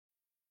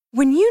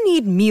When you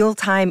need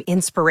mealtime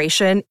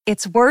inspiration,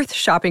 it's worth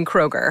shopping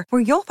Kroger,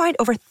 where you'll find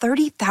over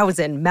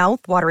 30,000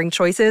 mouth-watering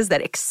choices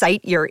that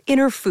excite your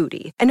inner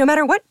foodie. And no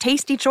matter what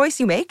tasty choice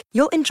you make,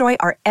 you'll enjoy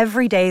our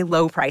everyday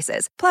low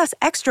prices, plus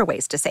extra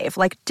ways to save,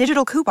 like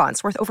digital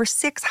coupons worth over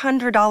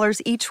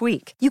 $600 each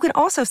week. You can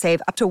also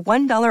save up to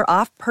 $1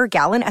 off per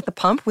gallon at the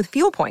pump with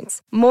fuel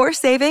points. More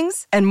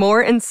savings and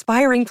more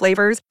inspiring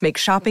flavors make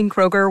shopping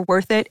Kroger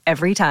worth it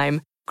every time.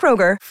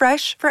 Kroger,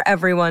 fresh for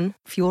everyone.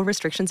 Fuel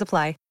restrictions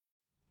apply.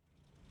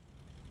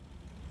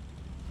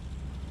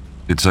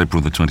 It's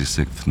April the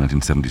 26th,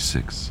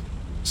 1976,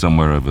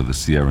 somewhere over the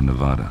Sierra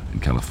Nevada in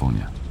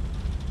California.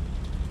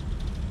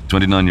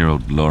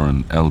 29-year-old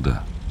Lauren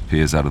Elder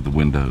peers out of the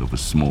window of a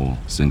small,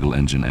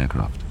 single-engine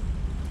aircraft.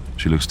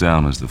 She looks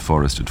down as the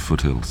forested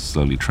foothills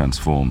slowly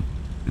transform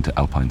into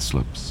alpine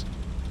slopes.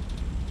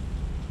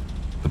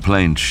 The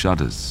plane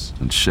shudders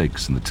and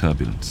shakes in the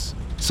turbulence,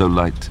 so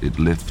light it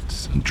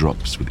lifts and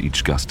drops with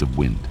each gust of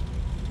wind.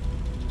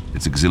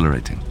 It's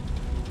exhilarating,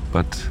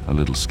 but a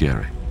little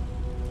scary.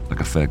 Like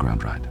a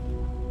fairground ride.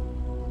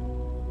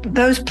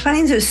 Those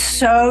planes are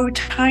so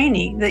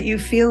tiny that you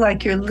feel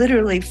like you're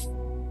literally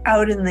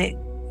out in the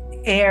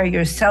air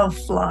yourself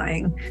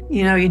flying.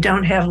 You know, you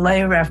don't have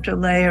layer after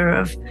layer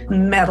of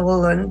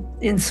metal and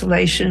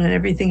insulation and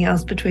everything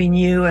else between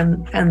you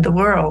and the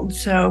world.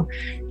 So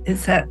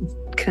it's that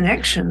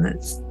connection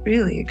that's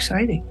really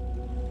exciting.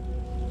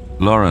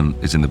 Lauren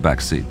is in the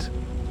back seat.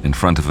 In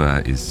front of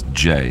her is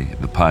Jay,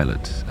 the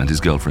pilot, and his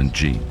girlfriend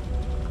Jean.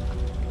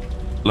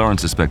 Lauren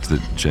suspects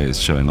that Jay is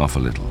showing off a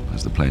little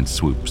as the plane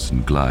swoops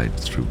and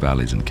glides through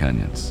valleys and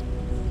canyons.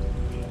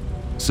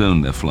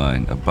 Soon they're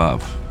flying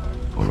above,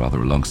 or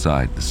rather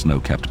alongside, the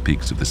snow-capped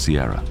peaks of the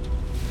Sierra.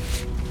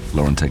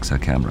 Lauren takes her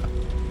camera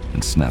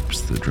and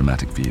snaps the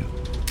dramatic view.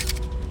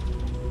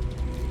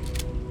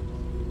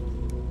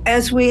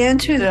 As we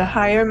enter the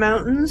higher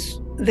mountains,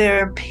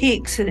 there are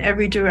peaks in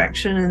every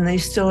direction, and they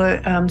still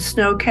are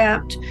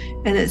snow-capped,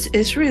 and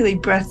it's really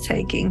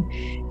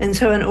breathtaking. And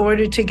so in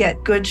order to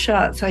get good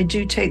shots, I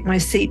do take my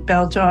seat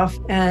belt off,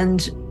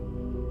 and,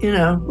 you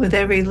know, with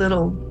every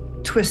little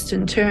twist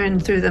and turn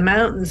through the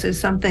mountains, there's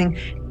something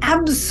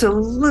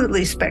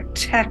absolutely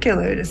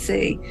spectacular to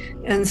see.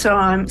 And so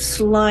I'm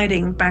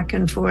sliding back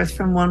and forth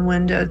from one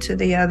window to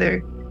the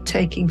other,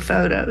 taking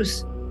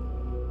photos.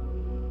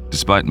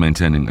 Despite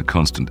maintaining a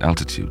constant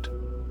altitude,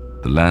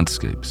 the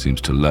landscape seems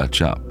to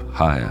lurch up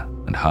higher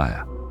and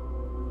higher.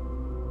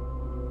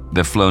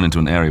 They're flown into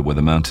an area where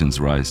the mountains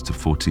rise to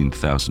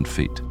 14,000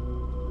 feet.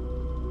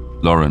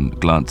 Lauren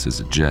glances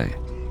at Jay,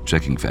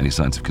 checking for any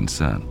signs of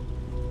concern.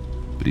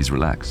 But he's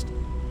relaxed,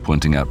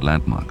 pointing out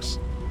landmarks,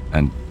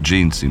 and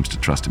Jean seems to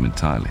trust him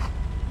entirely.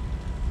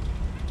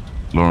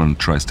 Lauren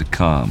tries to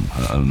calm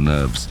her own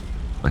nerves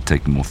by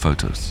taking more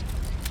photos,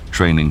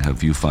 training her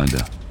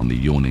viewfinder on the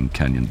yawning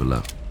canyon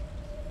below.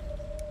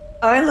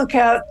 I look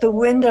out the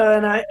window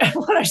and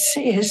what I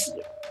see is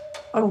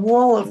a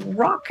wall of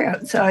rock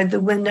outside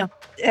the window.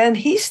 And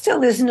he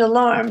still isn't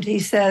alarmed. He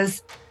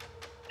says,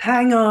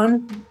 hang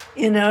on,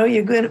 you know,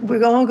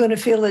 we're all going to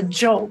feel a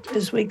jolt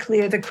as we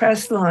clear the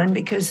crest line,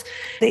 because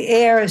the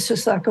air is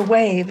just like a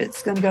wave.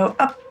 It's going to go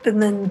up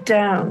and then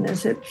down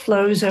as it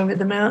flows over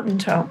the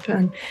mountaintop.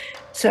 And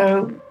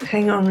so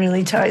hang on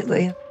really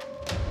tightly.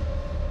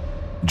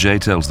 Jay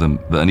tells them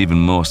that an even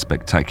more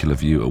spectacular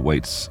view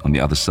awaits on the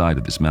other side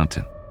of this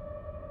mountain.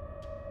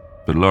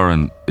 But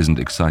Lauren isn't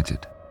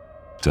excited.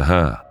 To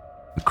her,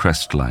 the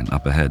crest line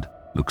up ahead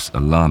looks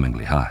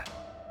alarmingly high.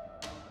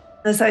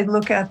 As I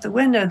look out the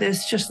window,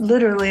 there's just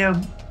literally a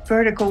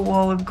vertical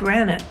wall of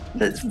granite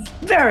that's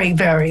very,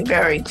 very,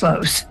 very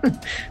close.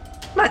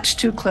 Much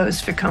too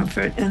close for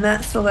comfort, and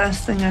that's the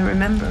last thing I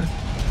remember.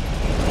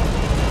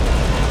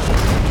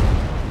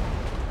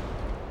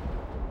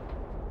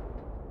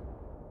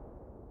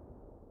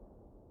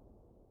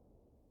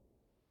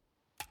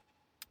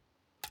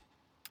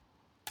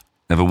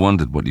 Ever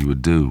wondered what you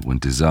would do when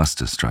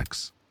disaster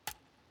strikes?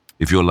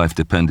 If your life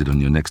depended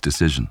on your next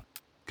decision,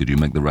 could you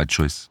make the right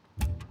choice?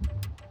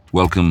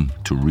 Welcome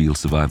to Real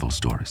Survival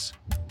Stories.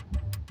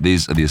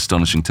 These are the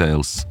astonishing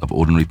tales of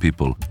ordinary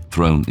people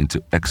thrown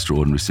into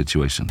extraordinary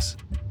situations.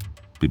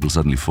 People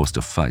suddenly forced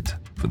to fight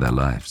for their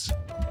lives.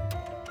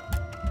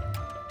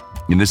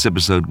 In this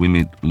episode, we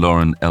meet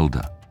Lauren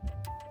Elder.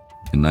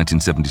 In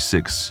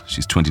 1976,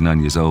 she's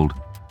 29 years old,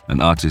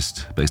 an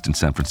artist based in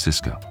San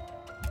Francisco.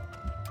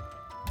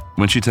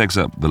 When she takes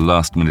up the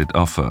last-minute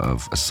offer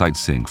of a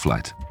sightseeing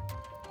flight,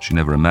 she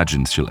never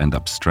imagines she'll end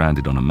up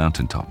stranded on a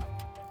mountaintop.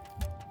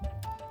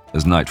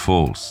 As night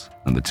falls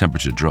and the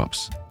temperature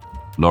drops,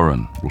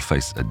 Lauren will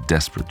face a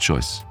desperate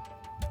choice.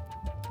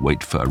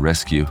 Wait for a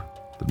rescue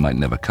that might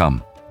never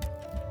come,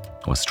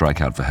 or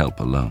strike out for help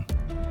alone.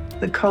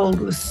 The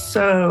cold was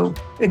so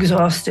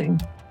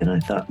exhausting, and I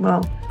thought,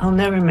 well, I'll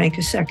never make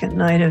a second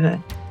night of it.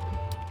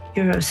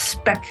 You're a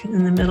speck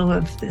in the middle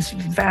of this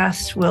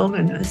vast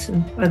wilderness,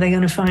 and are they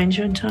going to find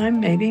you in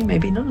time? Maybe,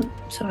 maybe not.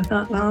 So I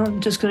thought, well,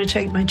 I'm just going to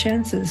take my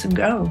chances and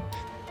go.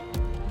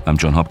 I'm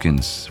John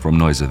Hopkins. From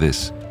Noiser,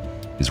 this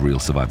is Real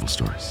Survival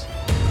Stories.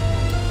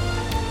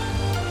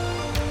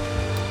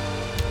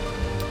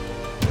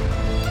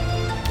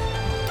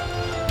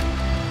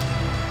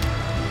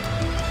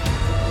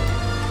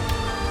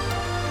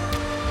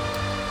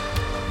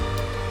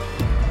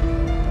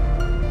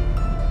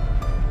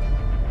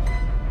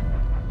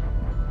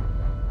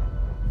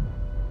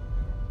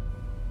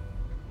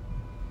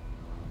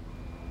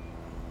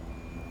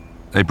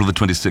 April the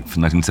 26th,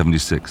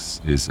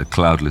 1976, is a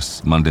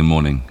cloudless Monday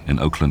morning in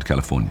Oakland,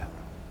 California.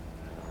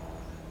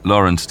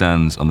 Lauren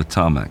stands on the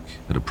tarmac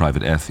at a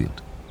private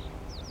airfield.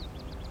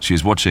 She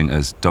is watching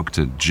as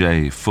Dr.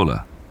 Jay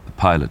Fuller, the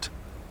pilot,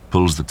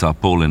 pulls the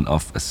tarpaulin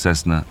off a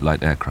Cessna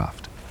light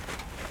aircraft.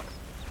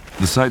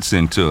 The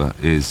sightseeing tour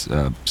is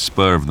a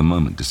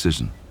spur-of-the-moment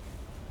decision.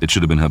 It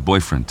should have been her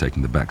boyfriend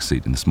taking the back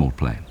seat in the small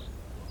plane.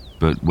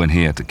 But when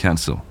he had to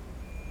cancel,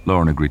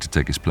 Lauren agreed to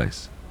take his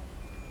place.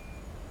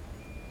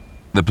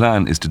 The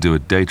plan is to do a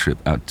day trip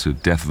out to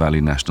Death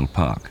Valley National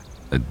Park,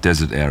 a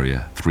desert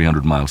area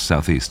 300 miles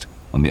southeast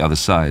on the other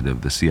side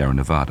of the Sierra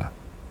Nevada.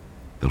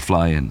 They'll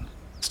fly in,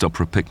 stop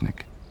for a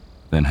picnic,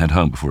 then head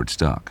home before it's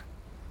dark.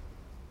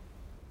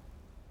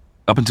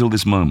 Up until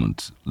this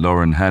moment,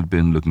 Lauren had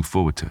been looking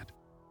forward to it.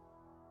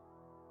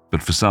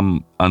 But for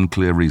some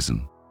unclear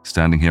reason,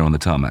 standing here on the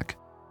tarmac,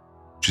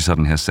 she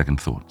suddenly has second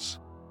thoughts.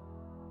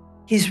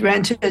 He's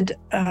rented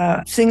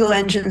a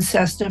single-engine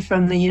Cessna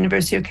from the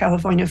University of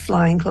California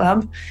Flying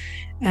Club,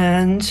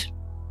 and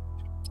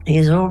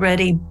he's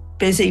already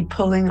busy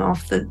pulling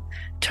off the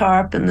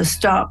tarp and the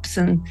stops.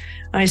 And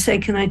I say,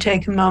 can I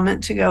take a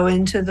moment to go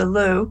into the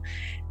loo?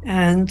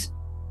 And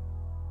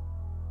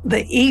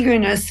the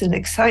eagerness and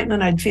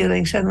excitement I'd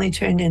feeling suddenly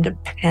turned into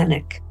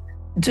panic.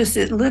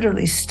 It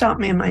literally stopped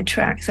me in my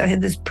tracks. I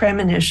had this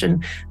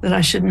premonition that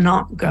I should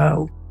not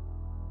go.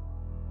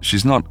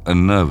 She's not a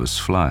nervous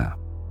flyer.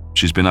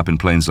 She's been up in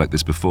planes like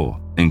this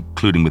before,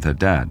 including with her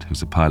dad,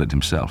 who's a pilot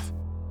himself.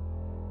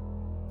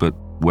 But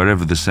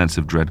wherever the sense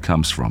of dread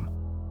comes from,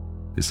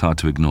 it's hard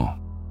to ignore.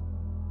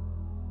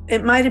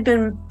 It might have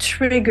been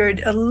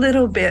triggered a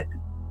little bit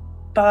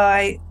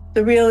by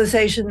the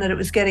realization that it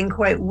was getting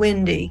quite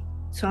windy.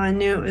 So I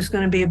knew it was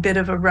going to be a bit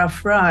of a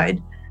rough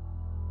ride.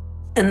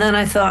 And then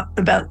I thought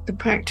about the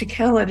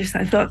practicalities.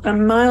 I thought,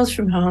 I'm miles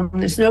from home.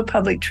 There's no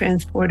public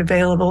transport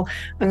available.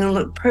 I'm going to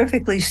look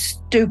perfectly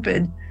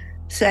stupid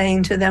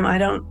saying to them, I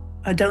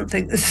don't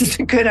think this is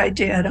a good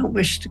idea. I don't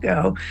wish to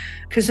go.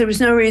 Because there was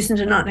no reason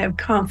to not have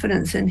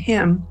confidence in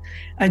him.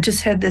 I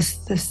just had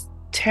this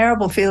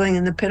terrible feeling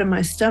in the pit of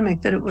my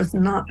stomach that it was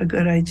not a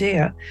good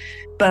idea.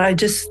 But I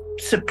just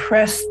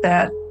suppressed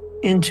that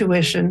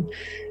intuition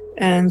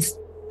and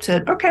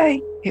said,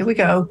 okay, here we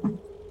go.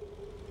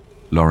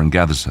 Lauren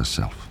gathers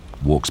herself,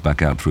 walks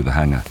back out through the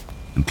hangar,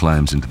 and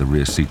climbs into the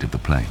rear seat of the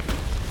plane.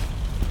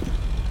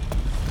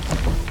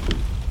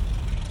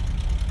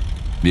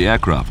 The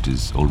aircraft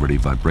is already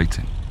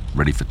vibrating,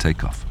 ready for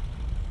takeoff.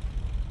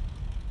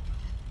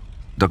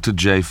 Dr.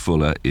 Jay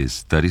Fuller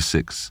is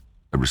 36,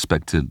 a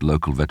respected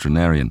local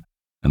veterinarian,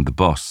 and the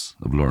boss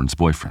of Lauren's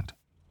boyfriend.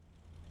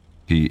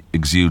 He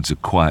exudes a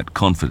quiet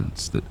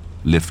confidence that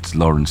lifts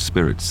Lauren's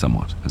spirits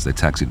somewhat as they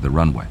taxi to the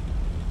runway.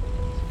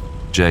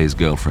 Jay's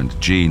girlfriend,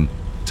 Jean,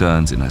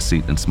 turns in her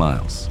seat and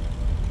smiles.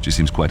 She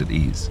seems quite at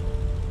ease.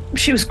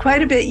 She was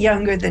quite a bit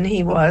younger than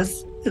he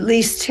was, at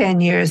least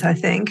 10 years, I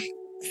think.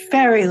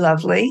 Very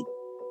lovely,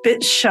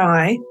 bit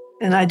shy,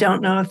 and I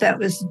don't know if that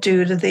was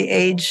due to the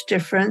age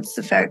difference,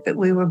 the fact that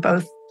we were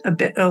both a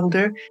bit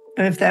older,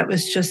 or if that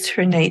was just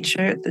her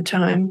nature at the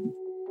time.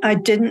 I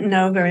didn't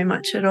know very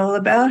much at all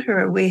about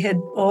her. We had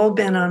all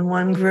been on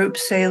one group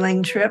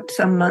sailing trip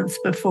some months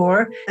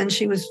before, and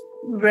she was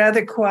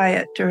rather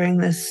quiet during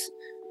the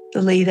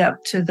lead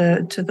up to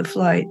the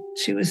flight.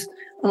 She was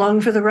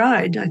along for the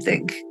ride, I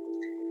think.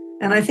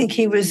 And I think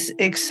he was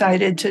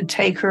excited to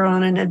take her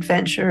on an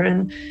adventure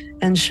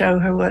and show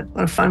her what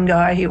a fun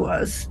guy he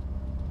was.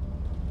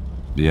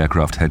 The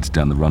aircraft heads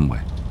down the runway,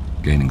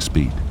 gaining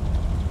speed.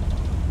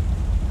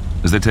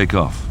 As they take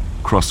off,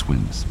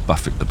 crosswinds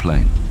buffet the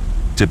plane,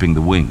 tipping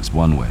the wings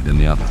one way then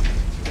the other.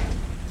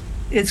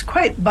 It's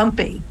quite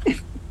bumpy.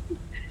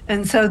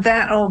 And so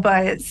that all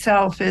by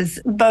itself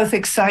is both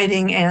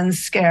exciting and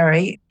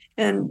scary.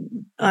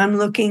 And I'm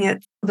looking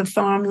at the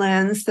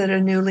farmlands that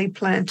are newly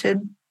planted,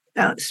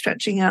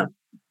 stretching out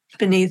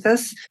beneath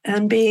us,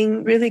 and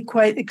being really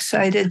quite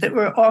excited that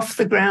we're off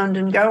the ground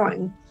and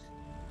going.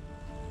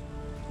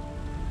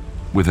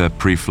 With her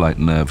pre-flight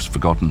nerves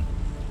forgotten,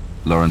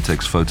 Lauren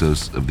takes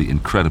photos of the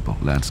incredible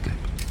landscape.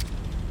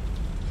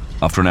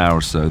 After an hour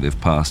or so, they've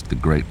passed the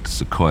great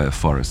sequoia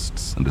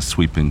forests and are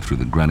sweeping through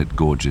the granite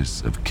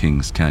gorges of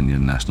Kings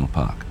Canyon National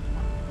Park.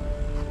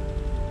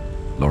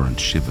 Lauren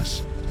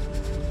shivers.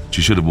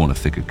 She should have worn a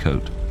thicker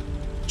coat.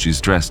 She's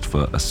dressed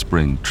for a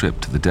spring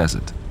trip to the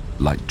desert.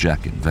 Light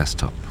jacket, vest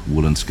top,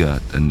 woolen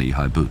skirt, and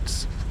knee-high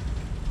boots.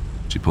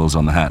 She pulls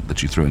on the hat that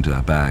she threw into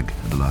her bag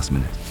at the last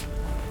minute.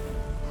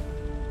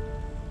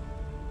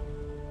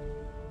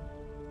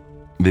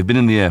 They've been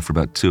in the air for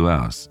about 2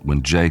 hours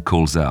when Jay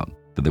calls out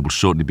that they will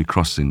shortly be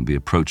crossing the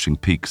approaching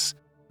peaks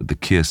of the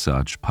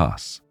Kearsarge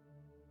Pass.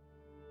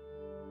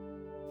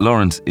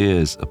 Lauren's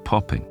ears are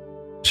popping.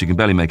 She can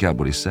barely make out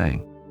what he's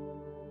saying.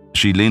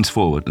 She leans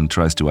forward and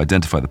tries to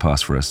identify the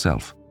pass for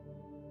herself.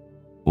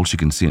 All she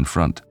can see in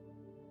front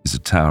is a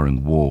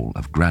towering wall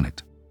of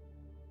granite.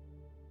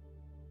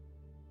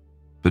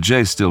 But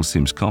Jay still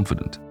seems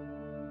confident.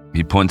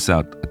 He points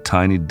out a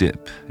tiny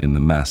dip in the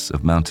mass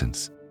of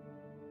mountains.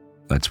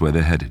 That's where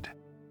they're headed.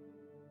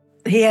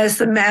 He has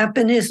the map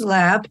in his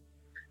lap.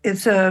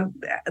 It's a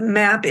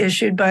map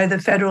issued by the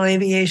Federal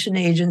Aviation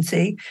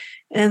Agency,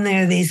 and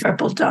there are these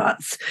purple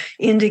dots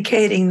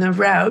indicating the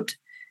route.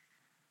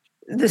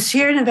 The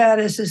Sierra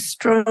Nevadas is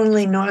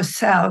strongly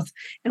north-south,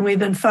 and we've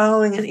been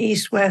following an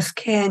east-west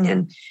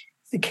canyon.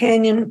 The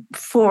canyon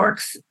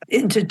forks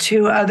into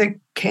two other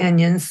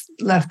canyons,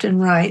 left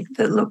and right,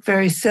 that look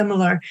very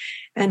similar,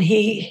 and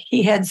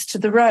he heads to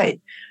the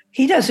right.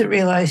 He doesn't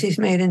realize he's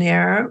made an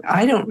error.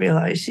 I don't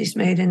realize he's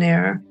made an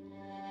error.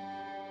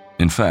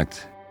 In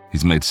fact,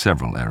 he's made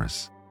several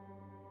errors.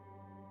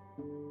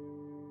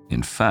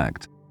 In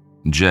fact,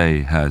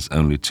 Jay has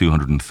only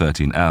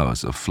 213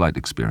 hours of flight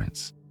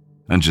experience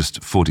and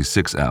just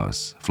 46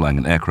 hours flying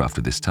an aircraft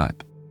of this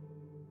type.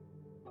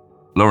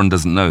 Lauren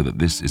doesn't know that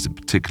this is a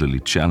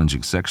particularly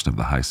challenging section of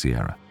the High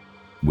Sierra,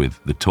 with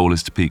the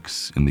tallest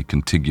peaks in the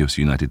contiguous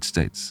United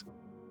States.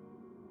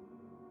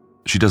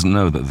 She doesn't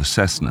know that the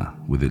Cessna,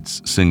 with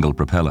its single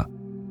propeller,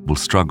 will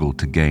struggle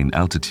to gain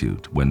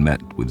altitude when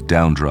met with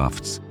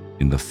downdrafts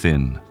in the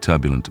thin,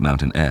 turbulent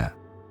mountain air.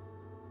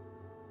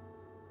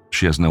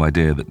 She has no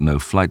idea that no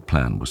flight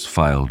plan was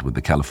filed with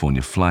the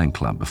California Flying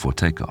Club before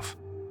takeoff,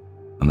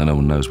 and that no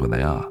one knows where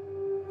they are.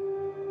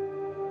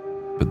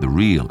 But the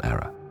real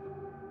error,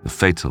 the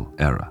fatal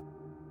error,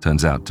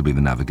 turns out to be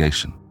the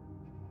navigation.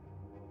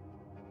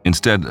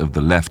 Instead of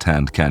the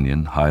left-hand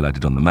canyon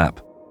highlighted on the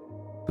map,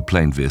 the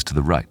plane veers to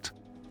the right.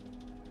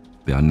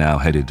 They are now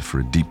headed for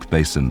a deep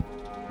basin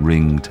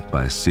ringed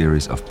by a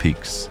series of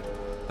peaks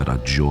that are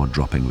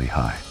jaw-droppingly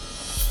high.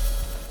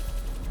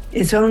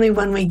 It's only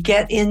when we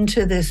get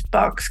into this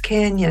box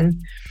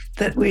canyon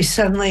that we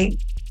suddenly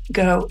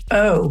go,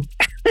 oh,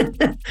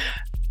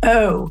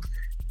 oh,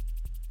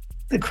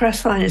 the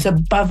crest line is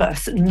above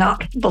us,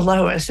 not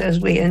below us as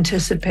we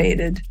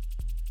anticipated.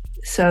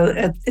 So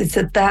it's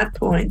at that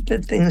point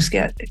that things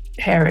get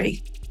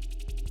hairy.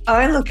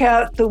 I look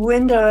out the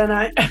window and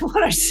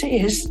what I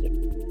see is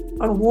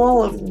a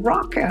wall of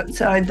rock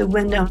outside the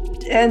window.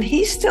 And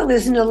he still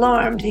isn't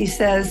alarmed. He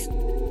says,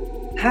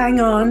 hang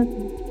on,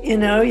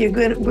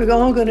 we're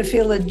all going to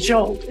feel a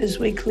jolt as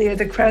we clear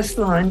the crest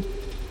line.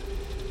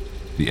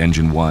 The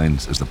engine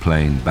whines as the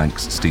plane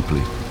banks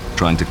steeply,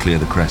 trying to clear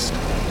the crest.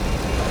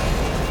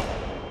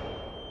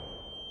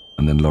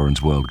 And then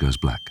Lauren's world goes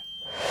black.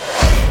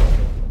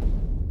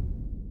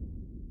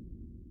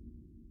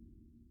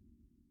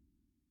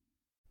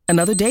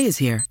 Another day is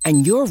here,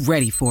 and you're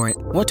ready for it.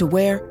 What to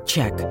wear?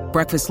 Check.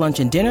 Breakfast, lunch,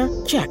 and dinner?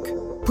 Check.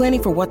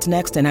 Planning for what's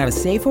next and how to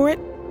save for it?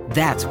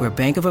 That's where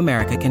Bank of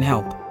America can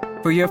help.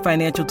 For your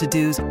financial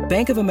to-dos,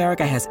 Bank of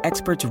America has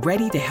experts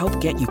ready to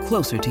help get you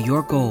closer to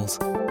your goals.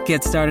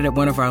 Get started at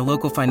one of our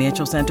local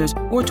financial centers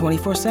or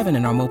 24/7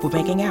 in our mobile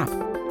banking app.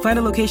 Find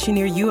a location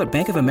near you at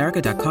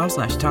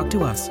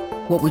bankofamerica.com/talktous.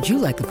 What would you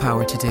like the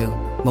power to do?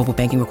 Mobile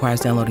banking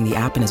requires downloading the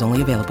app and is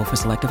only available for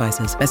select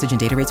devices. Message and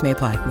data rates may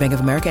apply. Bank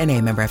of America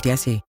N.A., member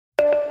FDIC.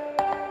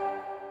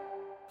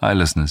 Hi,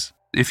 listeners.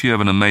 If you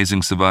have an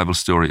amazing survival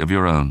story of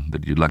your own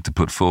that you'd like to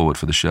put forward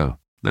for the show,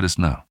 let us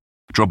know.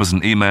 Drop us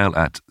an email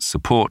at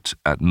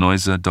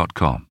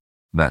support@noiser.com.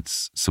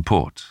 That's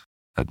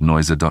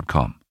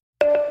support@noiser.com.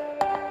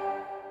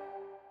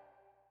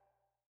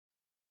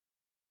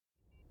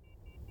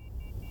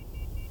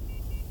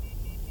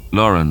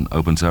 Lauren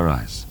opens her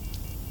eyes.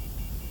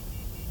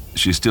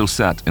 She still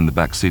sat in the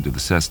back seat of the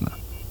Cessna,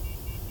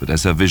 but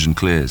as her vision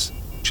clears,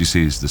 she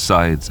sees the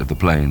sides of the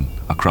plane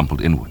are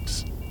crumpled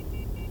inwards.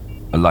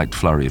 A light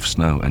flurry of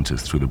snow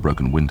enters through the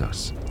broken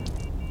windows.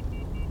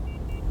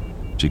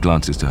 She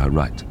glances to her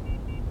right.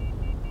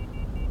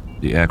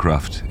 The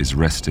aircraft is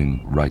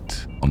resting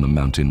right on the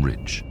mountain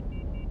ridge.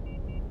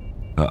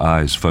 Her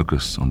eyes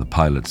focus on the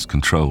pilot's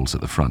controls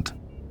at the front.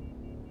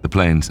 The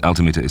plane's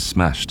altimeter is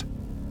smashed,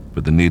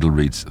 but the needle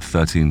reads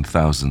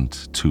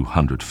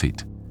 13,200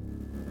 feet.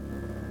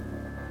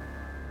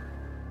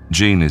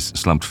 Jean is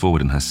slumped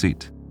forward in her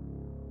seat.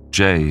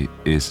 Jay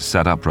is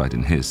sat upright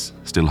in his,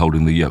 still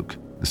holding the yoke,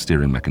 the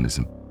steering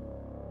mechanism.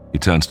 He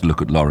turns to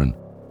look at Lauren.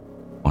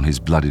 On his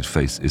bloodied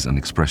face is an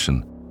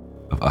expression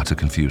of utter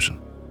confusion.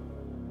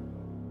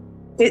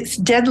 It's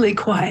deadly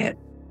quiet.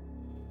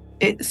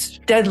 It's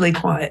deadly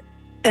quiet.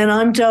 And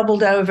I'm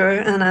doubled over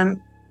and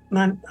I'm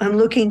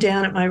looking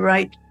down at my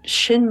right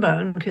shin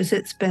bone because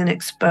it's been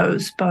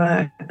exposed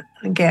by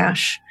a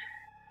gash.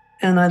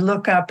 And I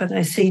look up and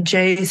I see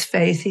Jay's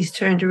face. He's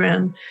turned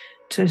around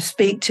to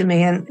speak to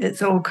me and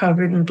it's all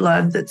covered in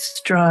blood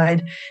that's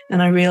dried.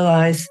 And I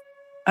realize,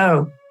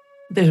 oh,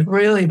 there's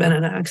really been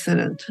an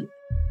accident.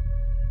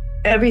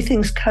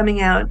 Everything's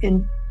coming out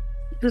in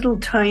little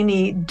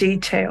tiny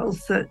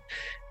details that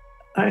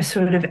are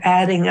sort of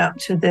adding up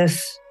to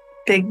this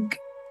big,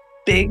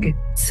 big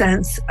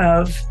sense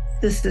of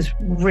this is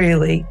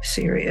really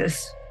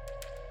serious.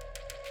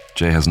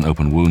 Jay has an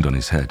open wound on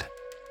his head.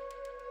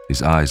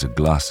 His eyes are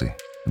glassy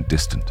and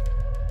distant.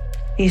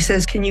 He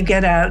says, can you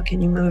get out?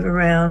 Can you move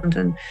around?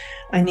 And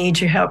I need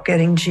your help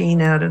getting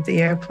Jean out of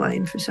the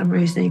airplane. For some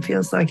reason, he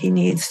feels like he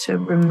needs to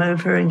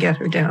remove her and get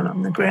her down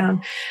on the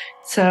ground.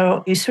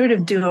 So you sort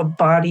of do a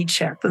body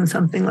check when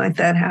something like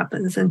that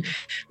happens. And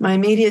my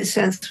immediate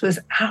sense was,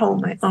 ow,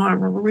 my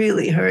arm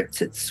really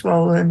hurts. It's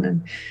swollen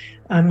and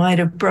I might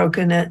have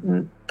broken it,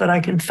 but I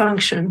can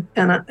function.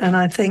 And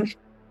I think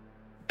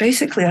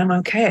basically I'm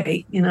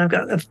okay. I've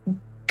got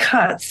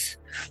cuts,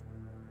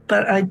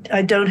 but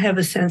I don't have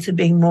a sense of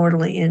being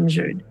mortally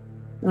injured.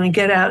 When I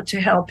get out to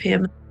help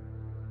him.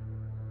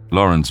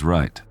 Lauren's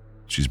right.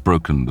 She's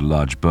broken the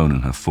large bone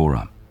in her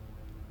forearm.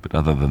 But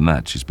other than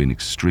that, she's been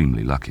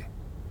extremely lucky.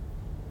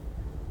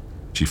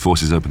 She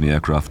forces open the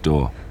aircraft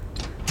door,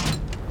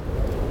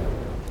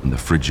 and the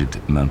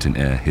frigid mountain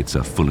air hits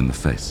her full in the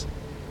face.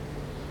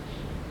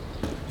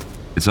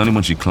 It's only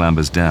when she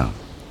clambers down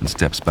and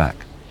steps back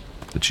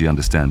that she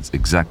understands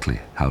exactly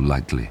how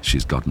lightly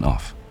she's gotten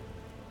off.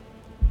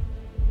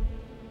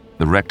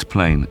 The wrecked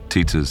plane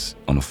teeters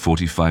on a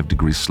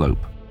 45-degree slope,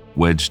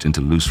 wedged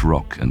into loose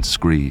rock and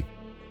scree,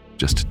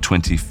 just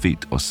 20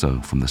 feet or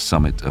so from the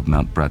summit of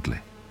Mount Bradley,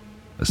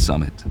 a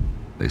summit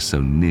they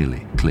so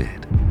nearly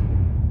cleared.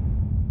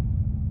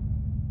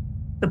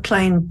 The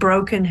plane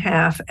broke in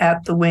half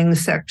at the wing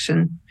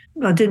section.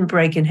 Well, it didn't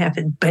break in half,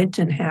 it bent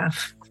in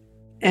half.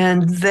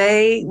 And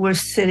they were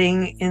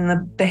sitting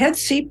they had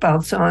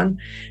seatbelts on,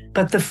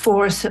 but the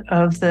force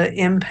of the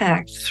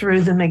impact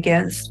threw them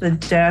against the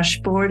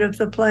dashboard of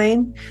the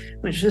plane,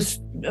 which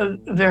is a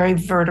very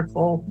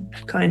vertical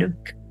kind of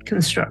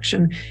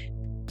construction.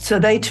 So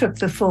they took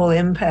the full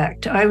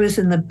impact. I was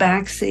in the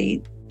back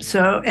seat,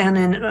 and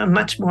in a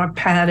much more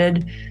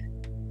padded,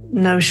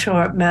 no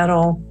sharp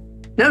metal,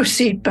 no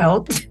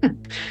seatbelt,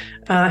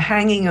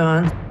 hanging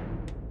on.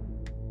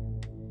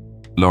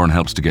 Lauren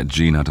helps to get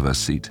Jean out of her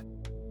seat.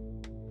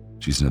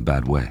 She's in a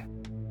bad way.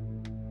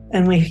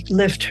 And we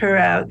lift her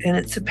out, and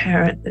it's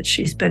apparent that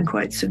she's been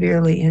quite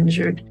severely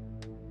injured.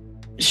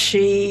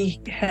 She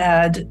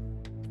had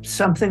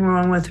something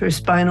wrong with her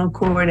spinal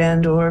cord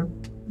and or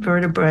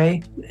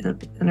vertebrae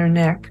in her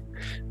neck.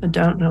 I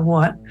don't know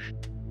what.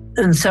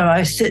 And so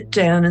I sit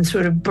down and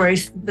sort of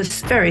brace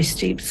this very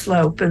steep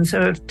slope. And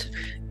so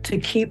to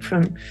keep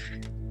from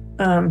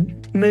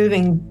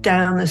moving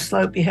down the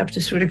slope, you have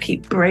to sort of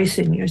keep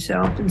bracing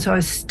yourself. And so I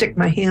stick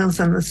my heels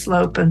on the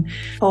slope and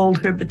hold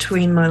her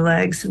between my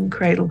legs and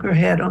cradle her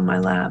head on my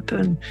lap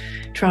and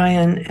try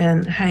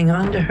and hang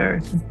on to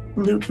her,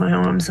 loop my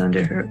arms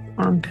under her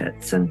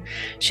armpits. And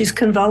she's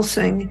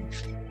convulsing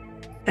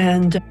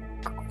and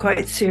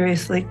quite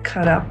seriously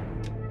cut up.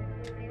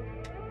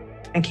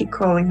 I keep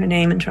calling her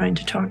name and trying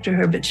to talk to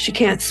her, but she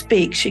can't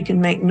speak. She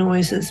can make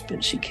noises,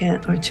 but she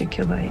can't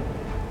articulate.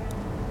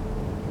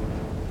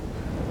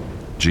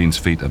 Jean's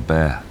feet are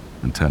bare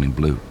and turning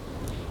blue.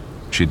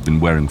 She'd been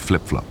wearing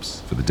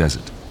flip-flops for the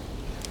desert.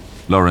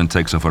 Lauren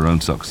takes off her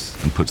own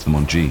socks and puts them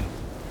on Jean.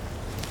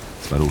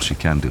 It's about all she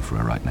can do for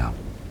her right now.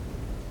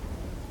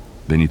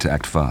 They need to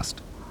act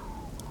fast.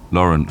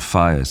 Lauren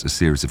fires a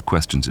series of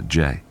questions at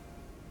Jay.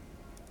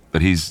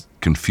 But he's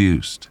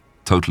confused,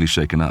 totally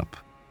shaken up,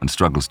 and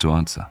struggles to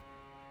answer.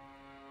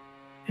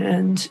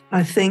 And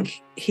I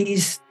think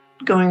he's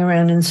going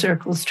around in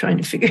circles trying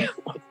to figure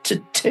out what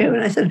to do.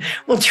 And I said,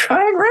 well,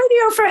 try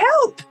radio for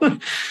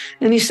help.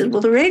 And he said,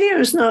 well, the radio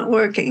is not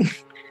working.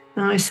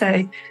 And I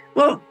say,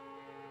 well,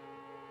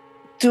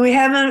 do we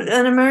have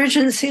an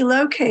emergency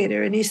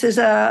locator? And he says,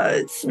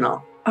 it's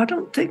not. I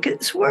don't think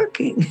it's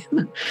working.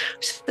 I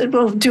said,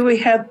 well, do we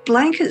have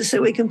blankets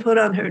that we can put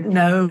on her?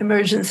 No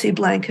emergency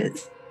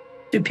blankets.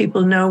 Do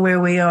people know where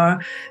we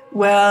are?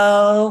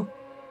 Well,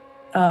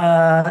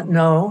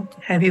 no.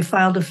 Have you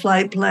filed a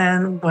flight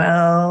plan?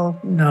 Well,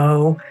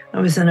 no. I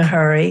was in a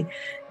hurry.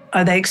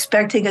 Are they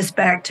expecting us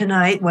back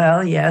tonight?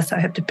 Well, yes. I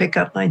have to pick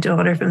up my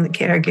daughter from the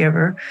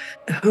caregiver.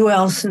 Who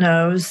else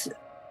knows?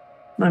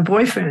 My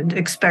boyfriend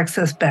expects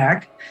us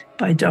back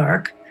by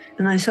dark.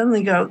 And I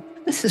suddenly go,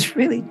 this is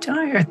really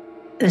dire.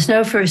 There's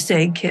no first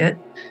aid kit.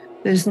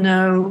 There's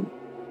no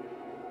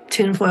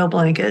tinfoil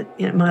blanket,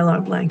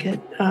 Mylar blanket.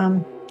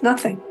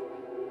 Nothing.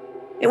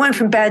 It went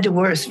from bad to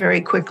worse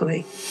very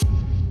quickly.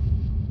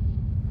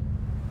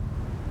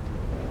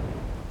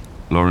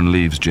 Lauren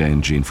leaves Jay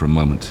and Jean for a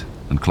moment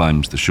and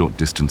climbs the short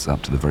distance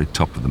up to the very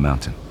top of the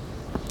mountain.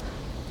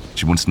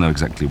 She wants to know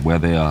exactly where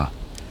they are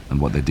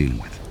and what they're dealing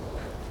with.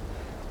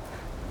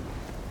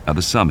 At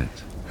the summit,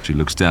 she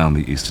looks down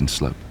the eastern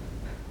slope.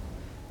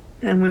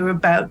 And we were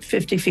about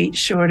 50 feet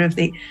short of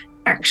the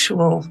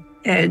actual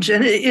edge.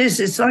 And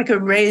it's like a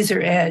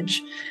razor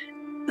edge.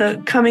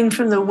 Coming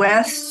from the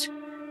west,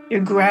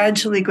 you're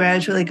gradually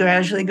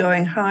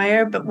going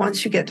higher. But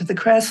once you get to the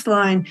crest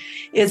line,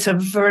 it's a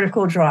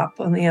vertical drop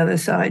on the other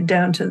side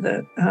down to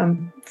the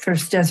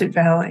first desert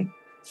valley.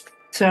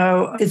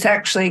 So it's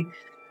actually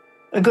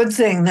a good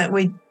thing that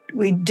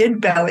we did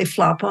belly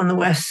flop on the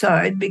west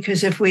side,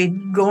 because if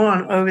we'd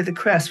gone over the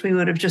crest, we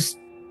would have just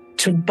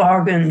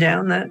tobogganed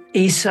down the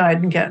east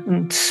side and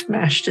gotten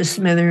smashed to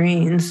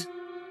smithereens.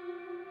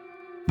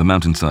 The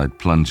mountainside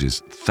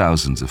plunges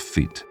thousands of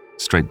feet,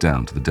 straight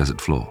down to the desert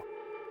floor.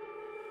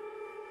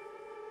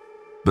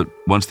 But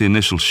once the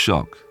initial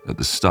shock at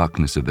the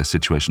starkness of their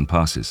situation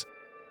passes,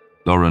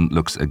 Lauren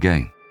looks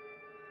again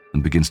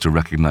and begins to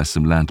recognize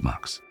some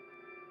landmarks.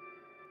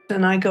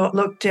 And I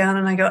look down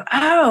and I go,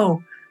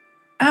 oh,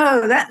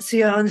 that's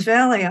the Owens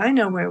Valley. I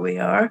know where we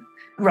are,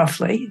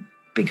 roughly,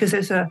 because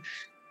there's a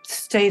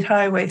state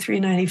highway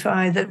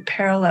 395 that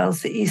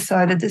parallels the east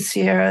side of the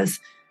Sierras,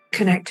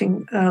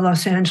 connecting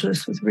Los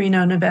Angeles with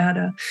Reno,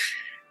 Nevada.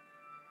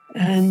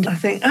 And I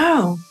think,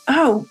 oh,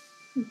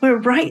 we're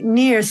right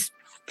near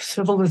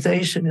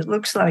civilization. It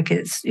looks like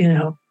it's,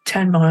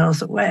 10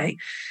 miles away.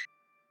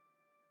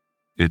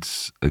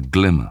 It's a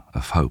glimmer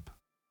of hope.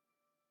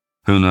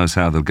 Who knows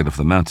how they'll get off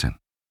the mountain,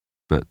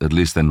 but at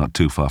least they're not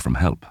too far from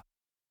help.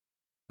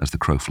 As the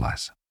crow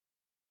flies,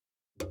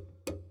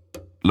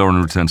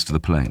 Lauren returns to the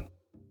plane.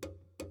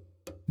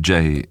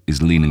 Jay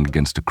is leaning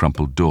against a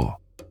crumpled door.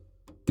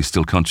 He's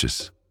still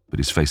conscious, but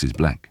his face is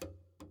blank.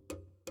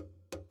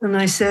 And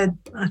I said,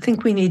 I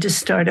think we need to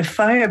start a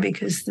fire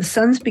because the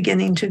sun's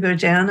beginning to go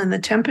down and the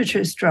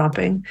temperature's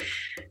dropping.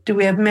 Do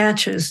we have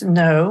matches?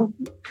 No.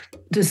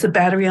 Does the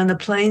battery on the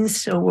plane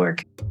still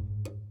work?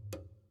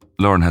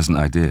 Lauren has an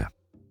idea.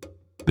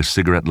 The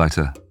cigarette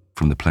lighter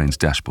from the plane's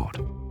dashboard.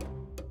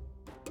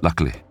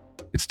 Luckily,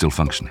 it's still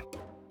functioning.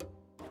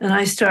 And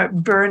I start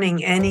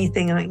burning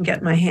anything I can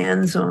get my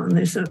hands on.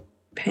 There's a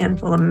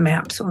handful of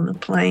maps on the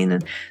plane,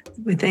 and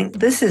we think,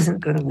 this isn't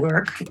going to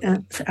work.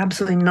 And it's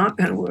absolutely not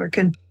going to work.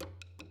 And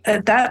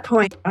at that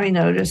point, I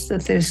noticed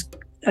that there's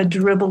a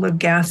dribble of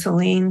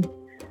gasoline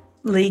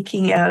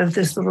leaking out of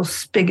this little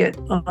spigot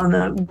on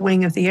the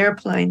wing of the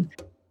airplane.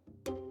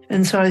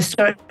 And so I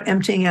start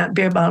emptying out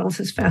beer bottles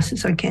as fast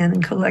as I can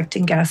and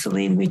collecting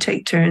gasoline. We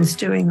take turns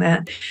doing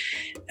that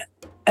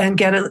and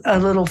get a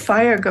little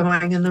fire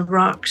going in the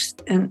rocks.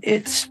 And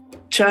it's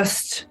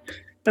just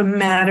a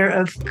matter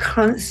of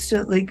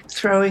constantly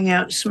throwing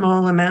out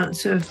small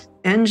amounts of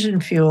engine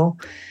fuel,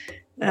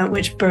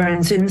 which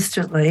burns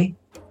instantly.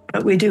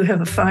 But we do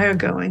have a fire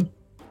going.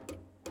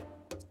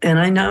 And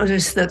I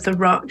notice that the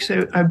rocks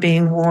are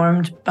being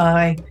warmed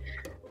by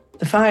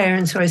the fire.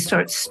 And so I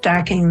start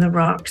stacking the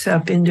rocks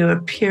up into a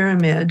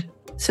pyramid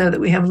so that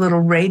we have a little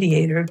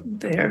radiator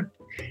there.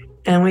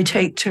 And we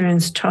take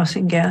turns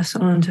tossing gas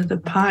onto the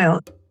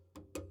pile.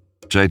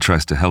 Jay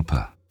tries to help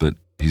her, but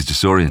he's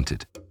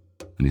disoriented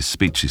and his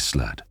speech is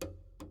slurred.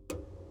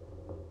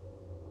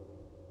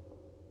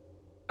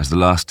 As the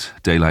last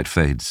daylight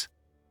fades,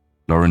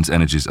 Lauren's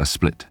energies are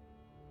split.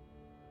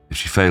 If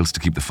she fails to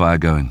keep the fire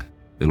going,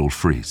 they'll all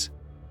freeze.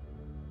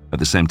 At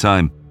the same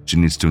time, she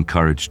needs to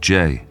encourage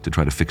Jay to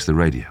try to fix the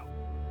radio.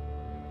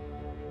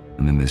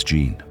 And then there's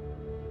Jean.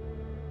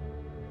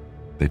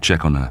 They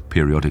check on her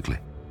periodically,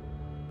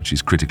 but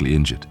she's critically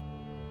injured.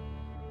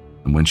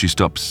 And when she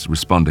stops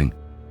responding,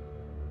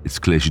 it's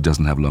clear she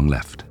doesn't have long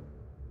left.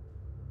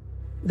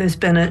 There's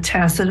been a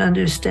tacit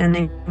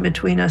understanding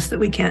between us that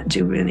we can't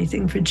do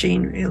anything for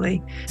Jean,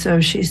 really. So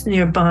she's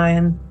nearby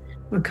and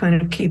we're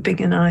kind of keeping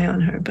an eye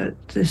on her, but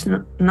there's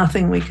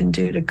nothing we can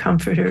do to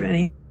comfort her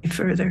any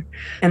further.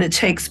 And it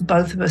takes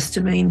both of us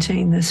to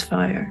maintain this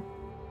fire.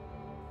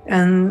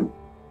 And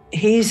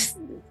he's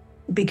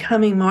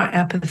becoming more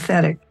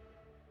apathetic.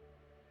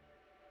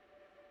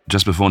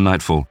 Just before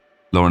nightfall,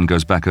 Lauren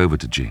goes back over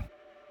to Jean.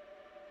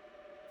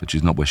 But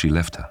she's not where she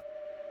left her.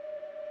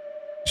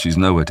 She's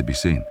nowhere to be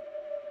seen.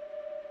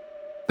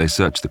 They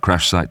search the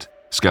crash site,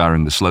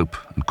 scouring the slope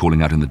and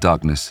calling out in the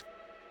darkness,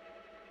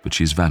 but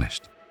she's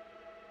vanished.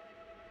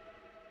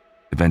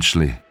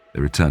 Eventually, they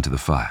return to the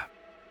fire.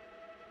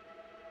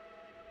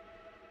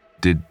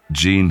 Did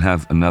Jean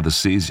have another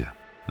seizure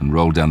and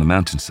roll down the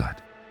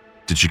mountainside?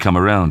 Did she come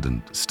around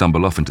and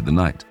stumble off into the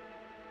night?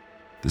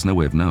 There's no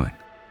way of knowing.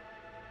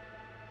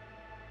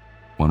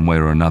 One way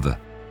or another,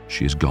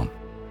 she is gone.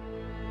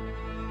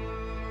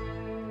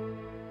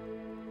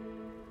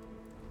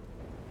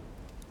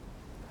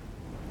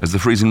 As the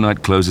freezing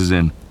night closes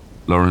in,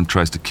 Lauren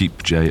tries to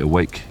keep Jay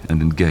awake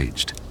and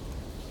engaged.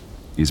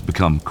 He's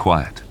become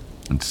quiet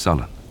and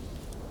sullen.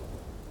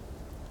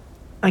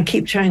 I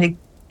keep trying to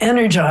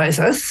energize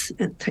us.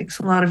 It takes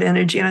a lot of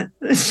energy. I'm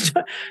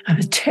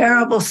a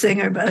terrible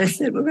singer, but I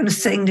said, we're going to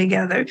sing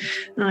together.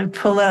 And I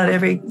pull out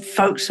every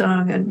folk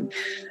song and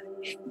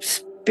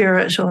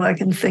spiritual I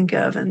can think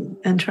of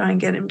and try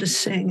and get him to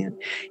sing. And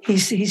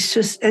he's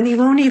just, and he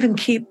won't even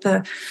keep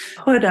the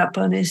hood up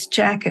on his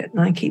jacket.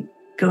 And I keep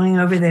going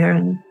over there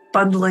and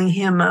bundling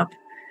him up.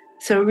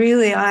 So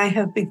really, I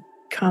have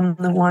become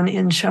the one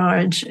in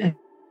charge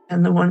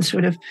and the one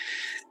sort of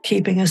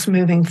keeping us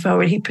moving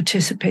forward. He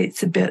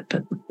participates a bit,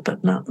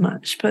 but not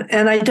much.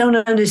 And I don't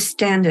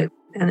understand it,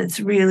 and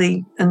it's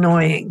really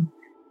annoying.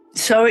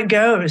 So it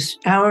goes,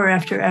 hour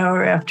after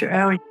hour after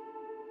hour.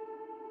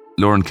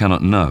 Lauren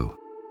cannot know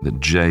that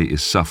Jay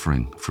is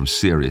suffering from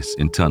serious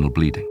internal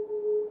bleeding.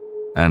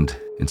 And,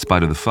 in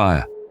spite of the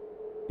fire,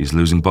 he's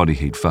losing body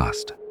heat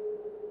fast.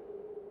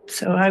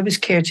 So I was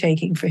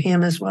caretaking for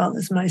him as well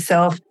as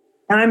myself.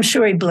 And I'm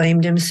sure he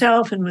blamed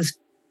himself and was,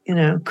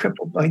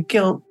 crippled by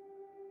guilt.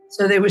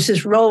 So there was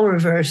this role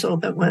reversal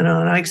that went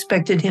on. I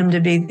expected him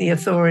to be the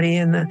authority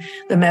and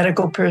the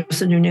medical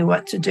person who knew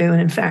what to do. And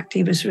in fact,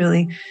 he was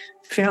really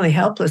fairly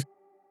helpless.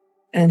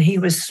 And he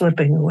was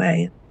slipping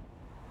away.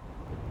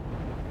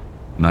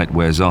 Night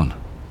wears on,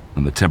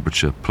 and the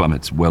temperature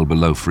plummets well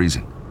below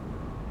freezing.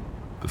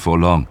 Before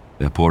long,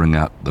 they're pouring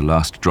out the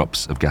last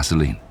drops of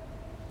gasoline.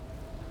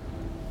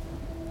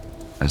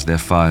 As their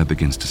fire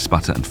begins to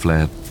sputter and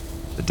flare,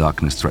 the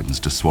darkness threatens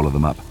to swallow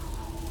them up.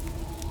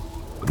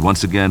 But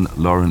once again,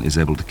 Lauren is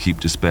able to keep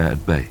despair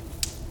at bay.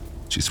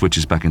 She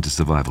switches back into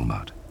survival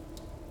mode.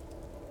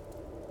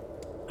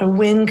 A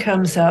wind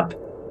comes up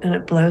and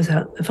it blows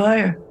out the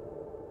fire.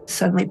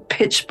 Suddenly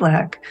pitch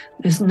black.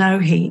 There's no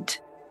heat.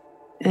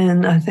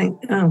 And I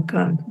think, oh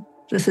God,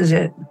 this is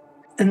it.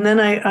 And then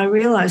I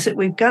realize that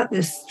we've got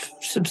this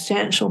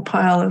substantial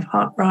pile of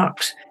hot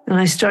rocks, and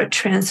I start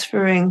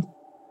transferring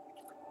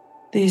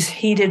these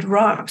heated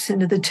rocks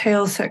into the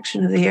tail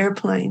section of the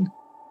airplane.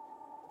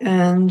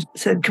 And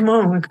said, come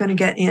on, we're going to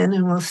get in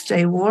and we'll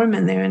stay warm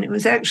in there. And it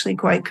was actually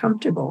quite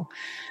comfortable.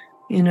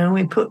 You know,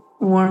 we put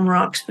warm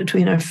rocks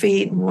between our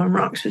feet and warm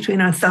rocks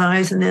between our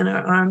thighs and then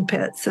our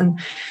armpits and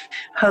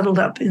huddled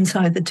up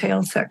inside the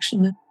tail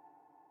section.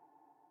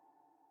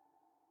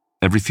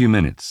 Every few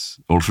minutes,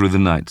 all through the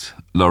night,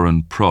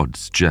 Lauren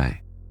prods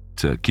Jay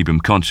to keep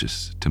him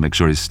conscious, to make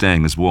sure he's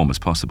staying as warm as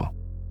possible.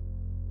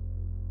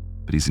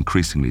 But he's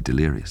increasingly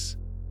delirious.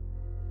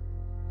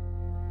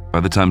 By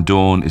the time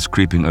dawn is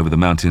creeping over the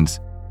mountains,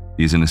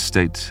 he's in a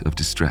state of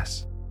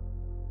distress.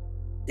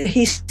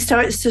 He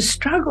starts to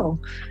struggle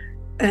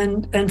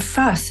and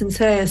fuss and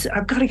says,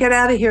 I've got to get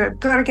out of here, I've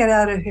got to get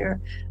out of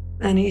here.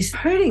 And he's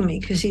hurting me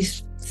because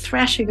he's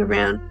thrashing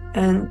around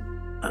and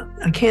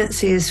I can't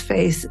see his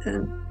face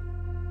and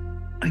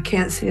I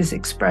can't see his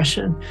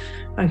expression.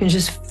 I can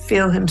just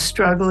feel him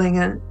struggling.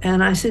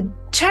 And I said,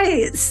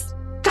 Jay,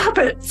 stop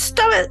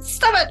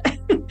it.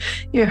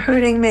 You're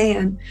hurting me.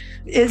 And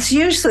it's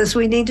useless.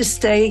 We need to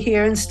stay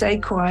here and stay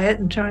quiet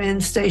and try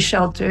and stay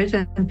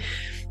sheltered.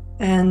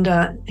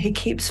 And he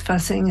keeps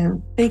fussing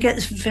and he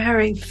gets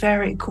very,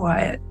 very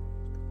quiet.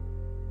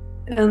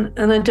 And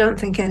I don't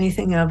think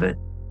anything of it.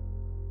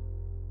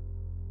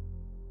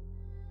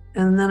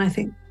 And then I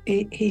think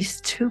he's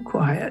too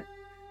quiet.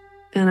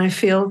 And I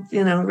feel,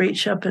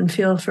 reach up and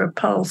feel for a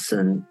pulse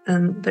and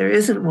there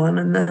isn't one.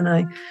 And then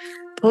I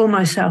pull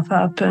myself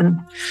up and,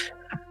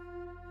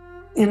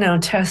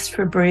 test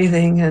for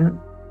breathing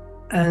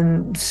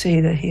and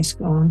see that he's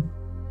gone.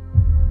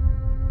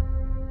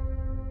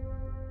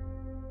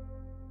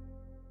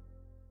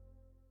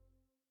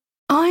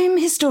 I'm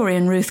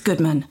historian Ruth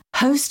Goodman,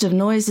 host of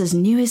Noiser's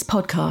newest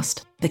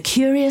podcast, The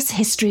Curious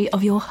History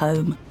of Your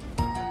Home.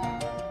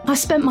 I've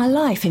spent my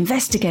life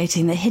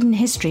investigating the hidden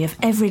history of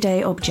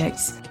everyday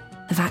objects.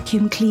 A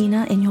vacuum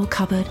cleaner in your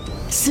cupboard,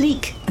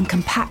 sleek and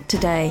compact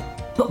today,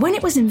 but when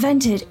it was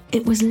invented,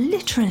 it was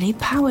literally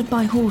powered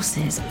by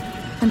horses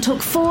and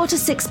took 4 to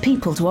 6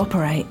 people to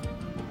operate.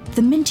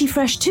 The minty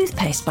fresh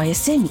toothpaste by your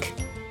sink.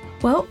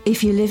 Well,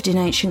 if you lived in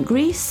ancient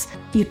Greece,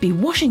 you'd be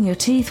washing your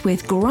teeth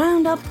with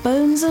ground up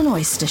bones and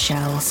oyster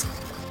shells.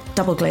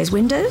 Double glazed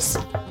windows?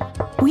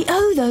 We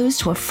owe those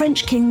to a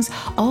French king's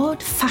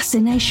odd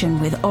fascination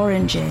with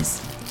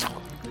oranges.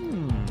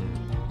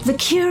 The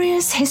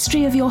Curious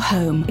History of Your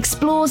Home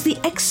explores the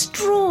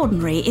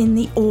extraordinary in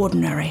the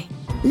ordinary.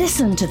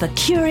 Listen to The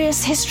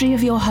Curious History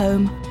of Your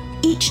Home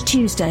each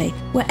Tuesday,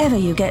 wherever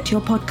you get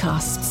your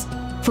podcasts.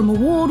 From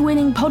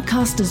award-winning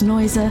podcasters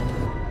Noiser,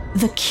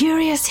 The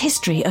Curious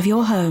History of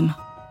Your Home.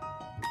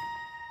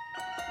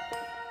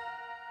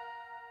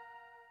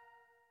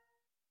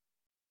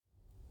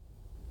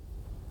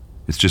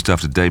 It's just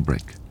after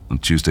daybreak on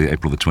Tuesday,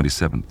 April the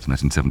 27th,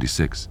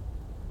 1976.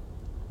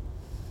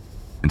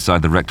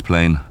 Inside the wrecked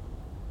plane,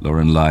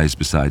 Lauren lies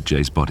beside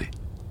Jay's body.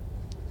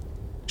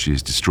 She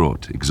is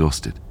distraught,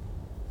 exhausted,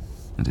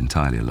 and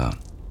entirely alone.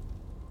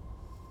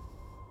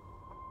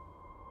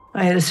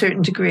 I had a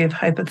certain degree of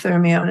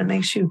hypothermia, and it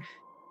makes you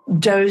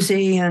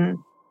dozy and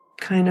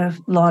kind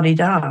of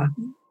la-di-da.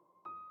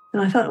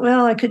 And I thought,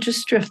 well, I could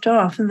just drift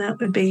off, and that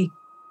would be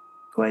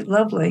quite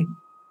lovely.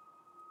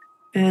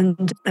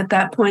 And at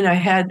that point, I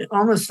had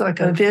almost like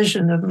a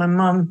vision of my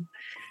mom,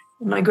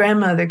 my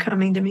grandmother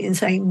coming to me and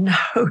saying, no,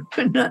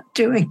 you're not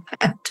doing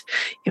that.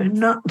 You're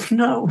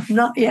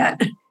not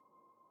yet.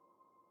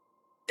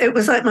 It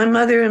was like my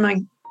mother and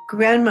my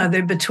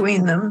grandmother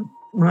between them,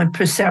 my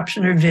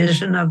perception or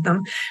vision of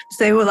them,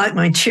 they were like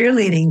my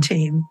cheerleading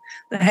team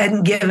that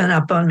hadn't given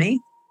up on me.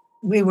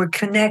 We were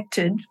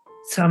connected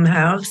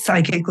somehow,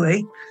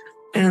 psychically.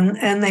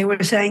 And they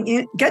were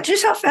saying, get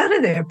yourself out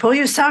of there, pull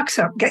your socks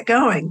up, get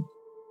going.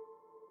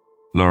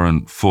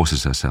 Lauren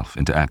forces herself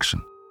into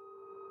action.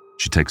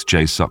 She takes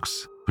Jay's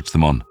socks, puts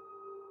them on,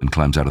 and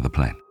climbs out of the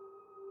plane.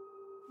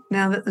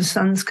 Now that the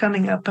sun's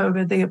coming up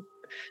over the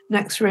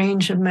next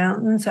range of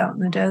mountains out in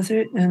the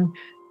desert, and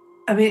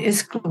I mean,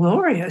 it's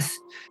glorious.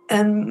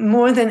 And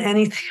more than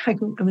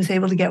anything, I was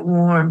able to get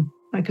warm.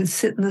 I could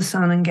sit in the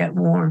sun and get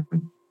warm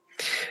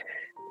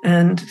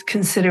and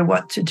consider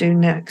what to do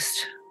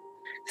next.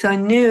 So I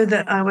knew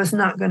that I was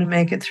not going to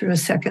make it through a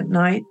second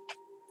night.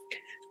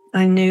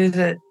 I knew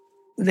that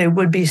there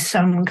would be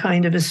some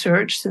kind of a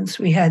search since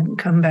we hadn't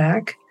come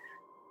back.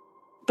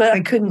 But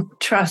I couldn't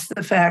trust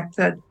the fact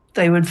that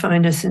they would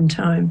find us in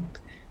time.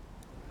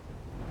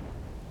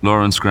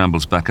 Lauren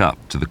scrambles back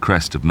up to the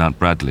crest of Mount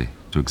Bradley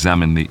to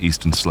examine the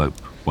eastern slope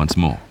once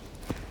more.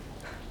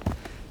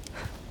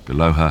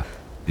 Below her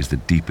is the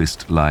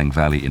deepest lying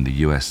valley in the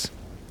US,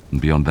 and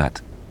beyond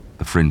that,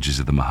 the fringes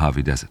of the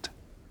Mojave Desert.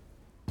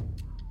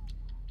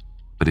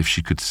 But if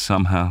she could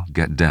somehow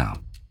get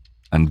down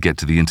and get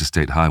to the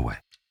interstate highway,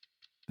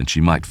 then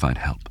she might find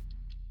help.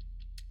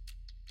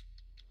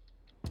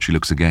 She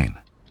looks again.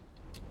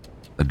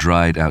 A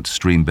dried-out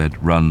stream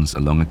bed runs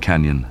along a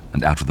canyon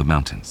and out of the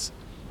mountains.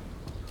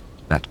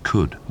 That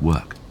could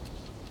work.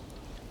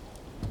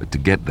 But to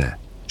get there,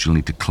 she'll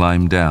need to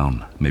climb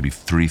down maybe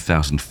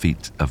 3,000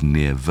 feet of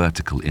near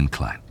vertical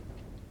incline.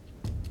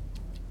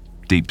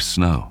 Deep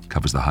snow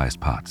covers the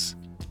highest parts.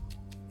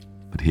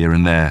 But here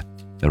and there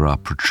are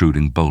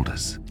protruding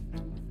boulders.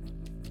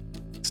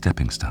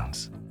 Stepping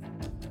stones.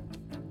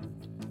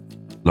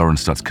 Lauren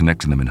starts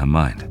connecting them in her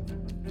mind,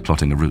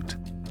 plotting a route.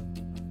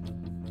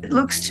 It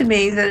looks to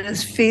me that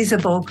it's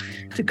feasible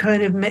to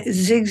kind of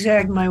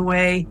zigzag my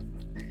way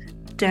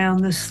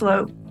down the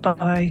slope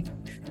by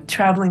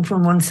traveling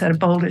from one set of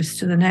boulders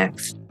to the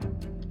next.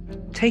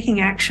 Taking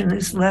action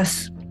is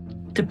less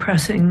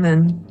depressing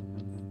than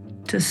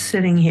just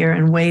sitting here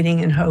and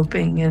waiting and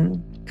hoping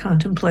and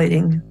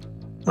contemplating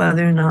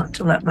whether or not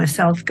to let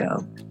myself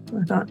go.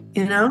 I thought,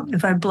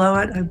 if I blow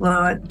it, I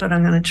blow it, but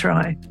I'm going to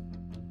try.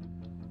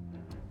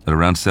 At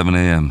around 7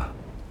 a.m.,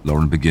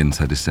 Lauren begins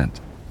her descent.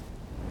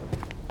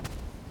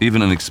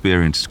 Even an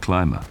experienced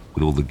climber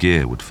with all the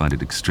gear would find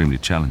it extremely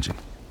challenging.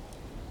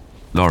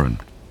 Lauren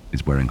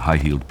is wearing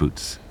high-heeled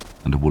boots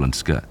and a woolen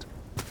skirt.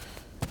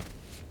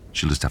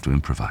 She'll just have to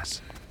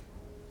improvise.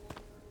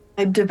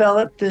 I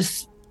developed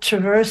this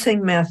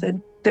traversing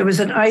method. There was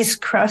an ice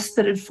crust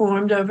that had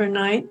formed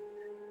overnight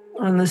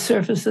on the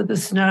surface of the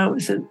snow. It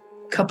was a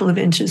couple of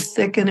inches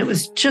thick, and it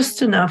was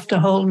just enough to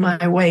hold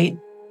my weight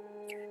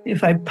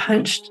if I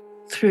punched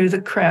through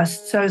the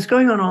crest. So I was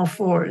going on all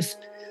fours.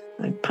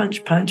 I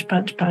punch, punch,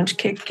 punch, punch,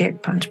 kick,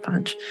 kick, punch,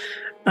 punch.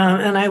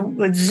 And I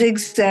would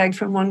zigzag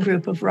from one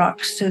group of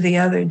rocks to the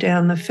other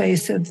down the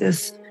face of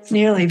this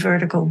nearly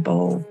vertical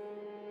bowl.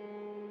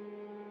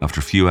 After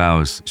a few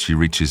hours, she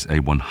reaches a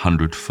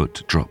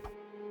 100-foot drop.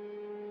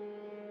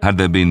 Had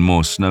there been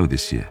more snow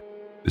this year,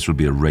 this would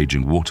be a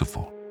raging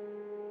waterfall.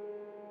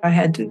 I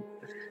had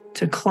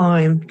to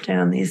climb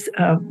down these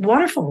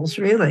waterfalls,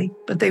 really,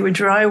 but they were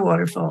dry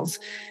waterfalls.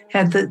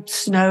 Had the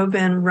snow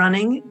been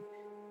running,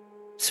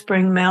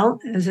 spring melt,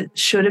 as it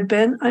should have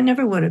been, I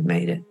never would have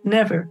made it,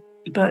 never.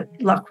 But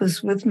luck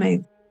was with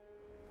me.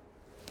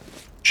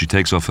 She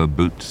takes off her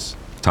boots,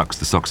 tucks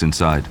the socks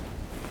inside,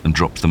 and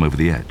drops them over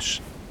the edge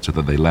so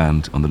that they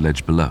land on the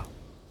ledge below.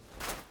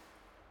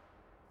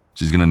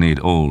 She's going to need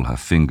all her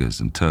fingers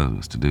and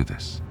toes to do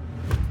this.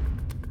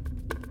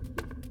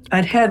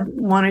 I'd had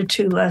one or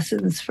two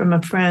lessons from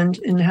a friend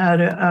in how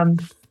to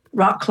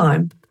rock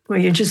climb, where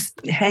you're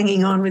just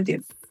hanging on with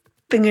your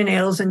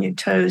fingernails and your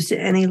toes to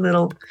any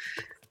little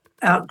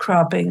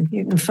outcropping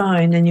you can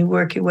find, and you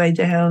work your way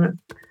down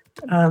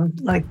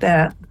like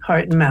that,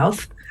 heart and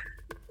mouth.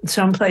 In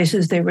some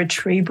places, there were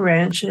tree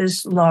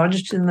branches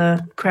lodged in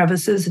the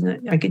crevices,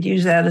 and I could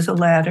use that as a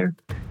ladder.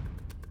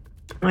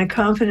 My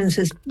confidence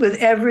is, with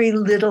every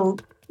little,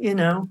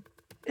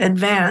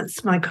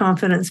 advance, my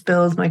confidence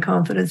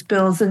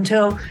builds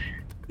until,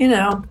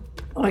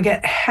 I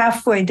get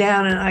halfway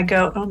down and I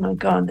go, oh my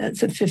God,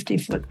 that's a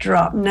 50-foot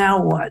drop.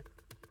 Now what?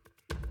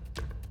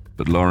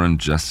 But Lauren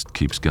just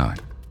keeps going,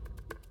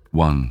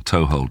 one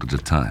toehold at a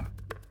time.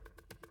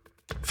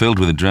 Filled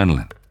with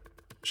adrenaline,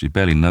 she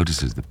barely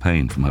notices the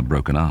pain from her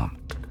broken arm.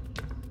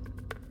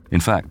 In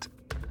fact,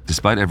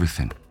 despite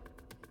everything,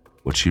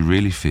 what she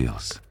really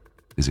feels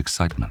is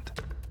excitement.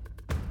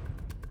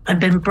 I've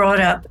been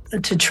brought up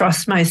to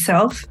trust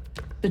myself,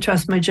 to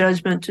trust my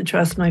judgment, to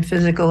trust my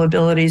physical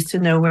abilities, to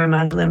know where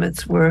my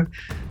limits were.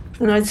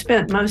 And I'd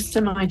spent most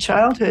of my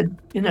childhood,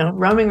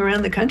 roaming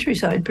around the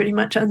countryside pretty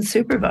much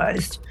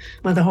unsupervised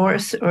with a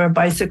horse or a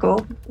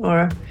bicycle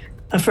or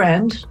a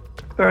friend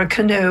or a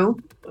canoe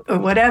or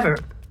whatever.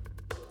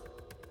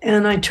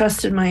 And I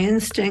trusted my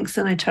instincts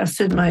and I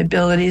trusted my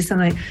abilities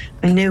and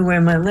I knew where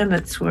my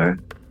limits were.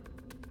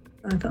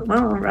 I thought,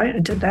 well, all right, I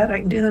did that, I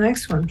can do the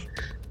next one.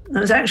 I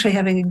was actually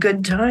having a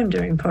good time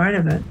during part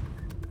of it.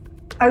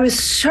 I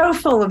was so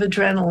full of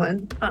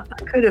adrenaline,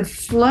 I could have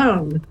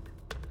flown.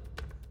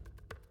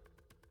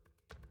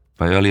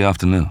 By early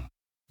afternoon,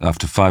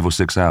 after 5 or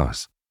 6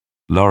 hours,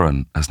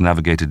 Lauren has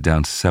navigated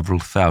down several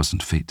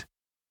thousand feet.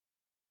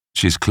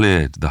 She's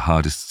cleared the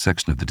hardest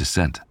section of the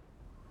descent.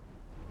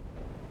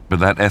 But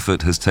that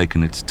effort has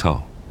taken its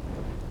toll.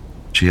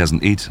 She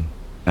hasn't eaten,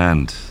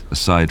 and,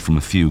 aside from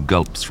a few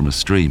gulps from a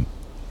stream,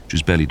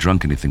 she's barely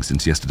drunk anything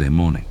since yesterday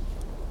morning.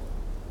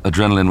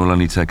 Adrenaline will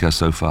only take her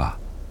so far.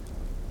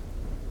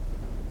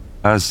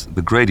 As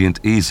the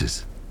gradient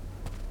eases,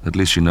 at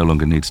least she no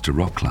longer needs to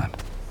rock climb.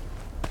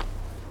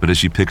 But as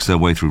she picks her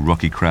way through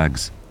rocky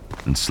crags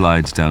and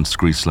slides down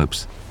scree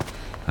slopes,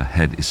 her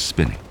head is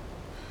spinning.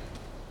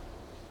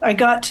 I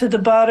got to the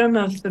bottom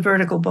of the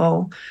vertical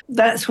bowl.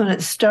 That's when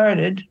it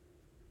started,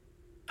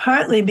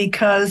 partly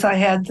because I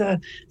had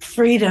the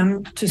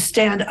freedom to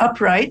stand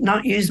upright,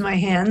 not use my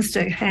hands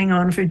to hang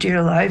on for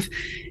dear life.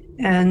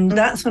 And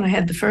that's when I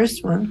had the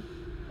first one.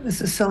 It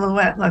was a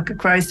silhouette like a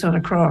Christ on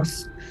a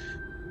cross.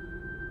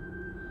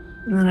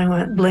 And then I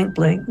went, blink,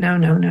 blink, no,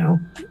 no, no.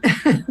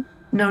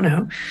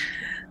 No,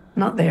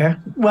 not there.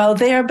 Well,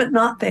 there, but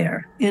not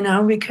there,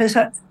 because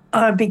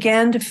I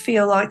began to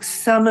feel like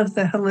some of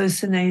the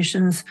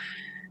hallucinations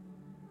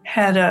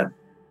had a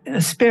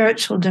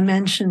spiritual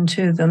dimension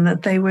to them,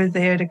 that they were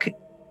there to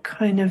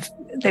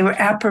they were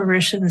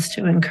apparitions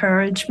to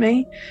encourage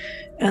me.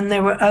 And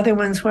there were other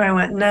ones where I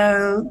went,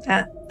 no,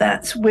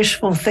 that's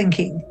wishful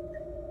thinking.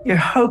 You're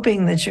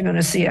hoping that you're going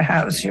to see a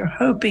house. You're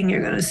hoping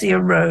you're going to see a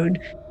road.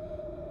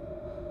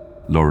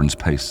 Lauren's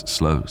pace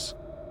slows.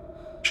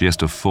 She has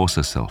to force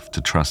herself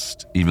to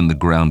trust even the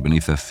ground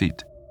beneath her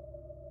feet.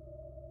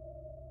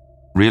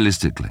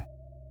 Realistically,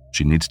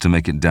 she needs to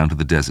make it down to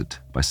the desert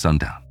by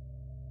sundown.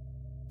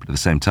 But at the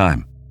same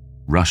time,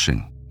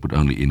 rushing would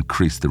only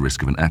increase the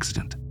risk of an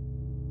accident.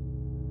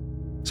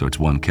 So it's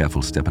one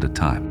careful step at a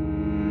time.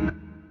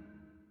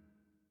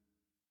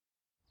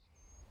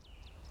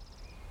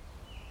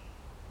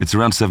 It's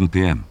around 7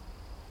 p.m.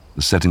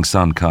 The setting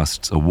sun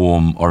casts a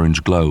warm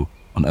orange glow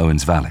on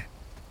Owens Valley.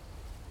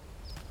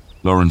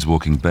 Lauren's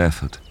walking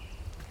barefoot.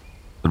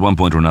 At one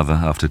point or another,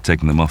 after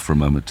taking them off for a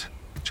moment,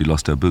 she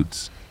lost her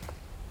boots.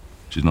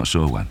 She's not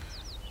sure when.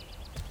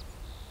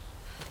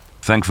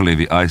 Thankfully,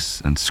 the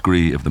ice and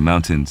scree of the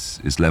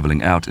mountains is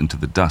leveling out into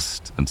the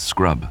dust and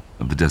scrub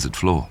of the desert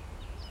floor.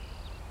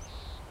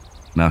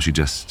 Now she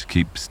just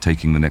keeps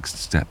taking the next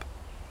step,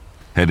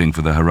 heading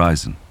for the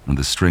horizon and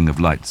the string of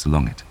lights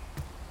along it.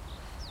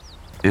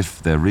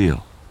 If they're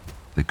real,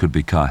 they could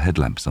be car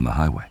headlamps on the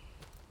highway.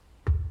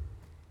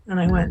 And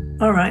I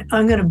went, all right,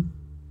 I'm going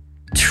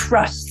to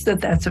trust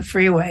that that's a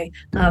freeway,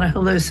 not a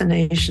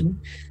hallucination.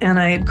 And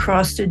I had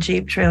crossed a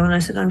Jeep trail, and I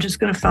said, I'm just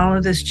going to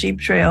follow this Jeep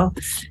trail,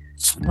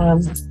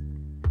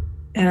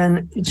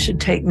 and it should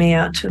take me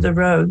out to the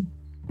road.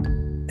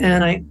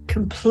 And I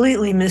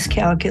completely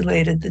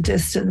miscalculated the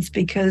distance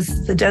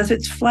because the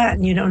desert's flat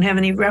and you don't have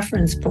any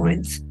reference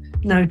points.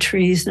 No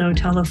trees, no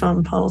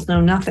telephone poles,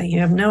 no nothing. You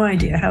have no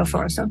idea how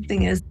far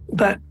something is.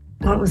 But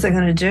what was I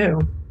going to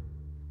do?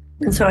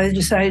 And so I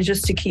decided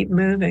just to keep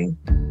moving.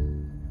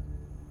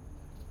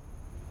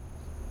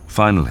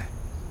 Finally,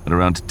 at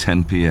around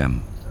 10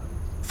 p.m.,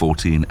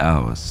 14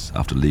 hours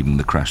after leaving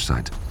the crash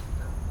site,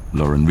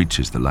 Lauren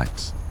reaches the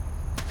lights.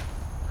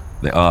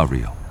 They are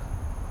real.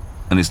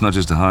 And it's not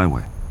just a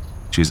highway.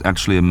 She has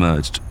actually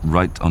emerged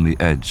right on the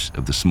edge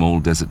of the small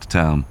desert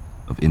town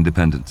of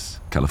Independence,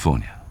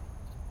 California.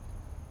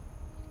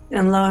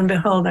 And lo and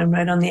behold, I'm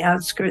right on the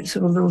outskirts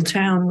of a little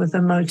town with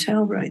a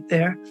motel right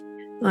there.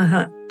 I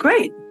thought,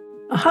 great,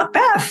 a hot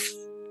bath,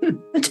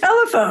 a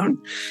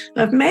telephone,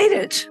 I've made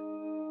it.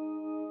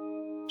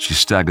 She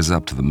staggers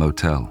up to the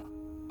motel,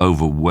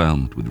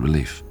 overwhelmed with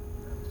relief.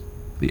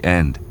 The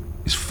end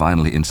is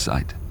finally in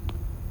sight.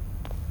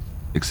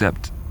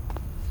 Except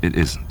it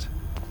isn't.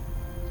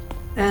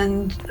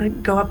 And I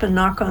go up and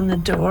knock on the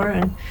door,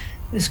 and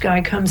this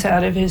guy comes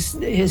out of his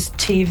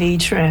TV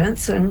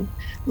trance and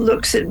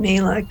looks at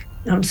me like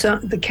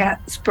the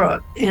cat's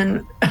brought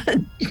in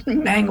a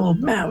mangled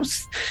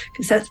mouse,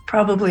 because that's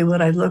probably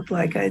what I looked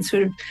like. I'd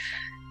sort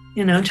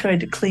of,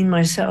 tried to clean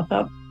myself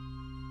up,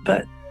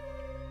 but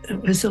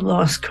it was a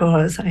lost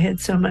cause. I had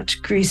so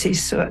much greasy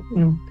soot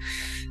and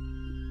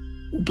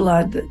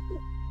blood that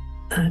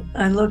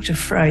I looked a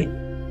fright.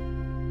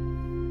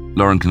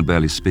 Lauren can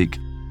barely speak,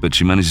 but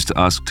she manages to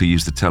ask to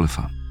use the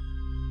telephone.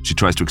 She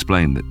tries to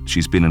explain that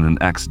she's been in an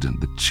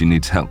accident, that she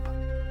needs help.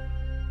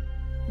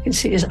 You can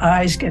see his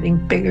eyes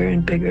getting bigger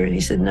and bigger, and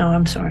he said, no,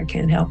 I'm sorry, I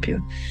can't help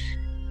you.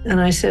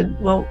 And I said,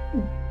 well,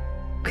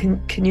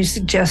 can you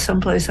suggest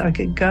someplace I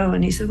could go?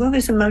 And he said, well,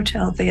 there's a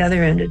motel at the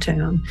other end of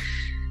town.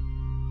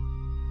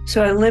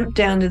 So I limped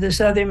down to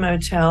this other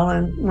motel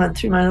and went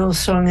through my little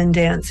song and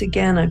dance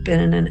again. I've been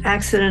in an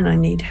accident. I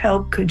need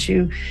help. Could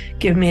you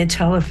give me a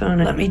telephone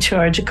and let me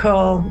charge a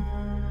call?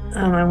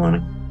 I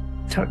want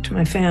to talk to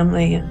my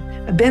family.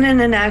 I've been in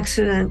an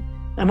accident.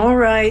 I'm all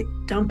right.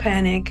 Don't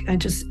panic. I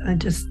just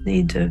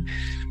need to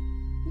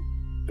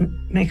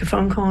make a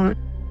phone call.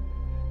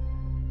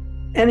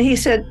 And he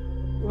said,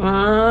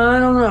 I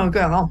don't know,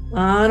 girl.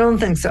 I don't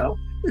think so.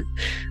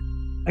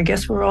 I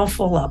guess we're all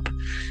full up.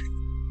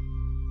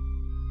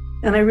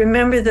 And I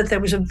remember that there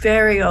was a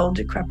very old,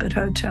 decrepit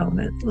hotel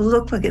that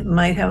looked like it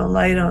might have a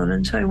light on.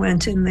 And so I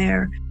went in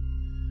there,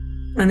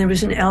 and there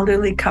was an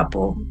elderly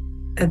couple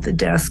at the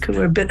desk who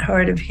were a bit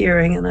hard of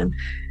hearing. And I'm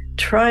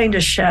trying to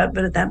shout,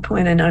 but at that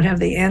point I don't have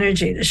the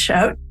energy to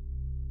shout.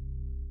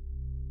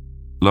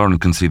 Lauren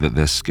can see that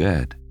they're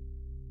scared.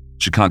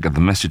 She can't get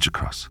the message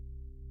across.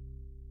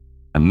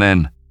 And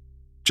then,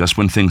 just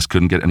when things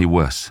couldn't get any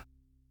worse,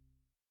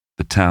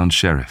 the town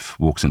sheriff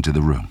walks into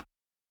the room.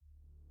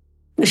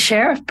 The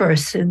sheriff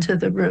bursts into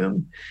the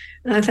room.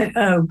 And I think,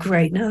 oh,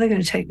 great, now they're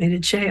going to take me to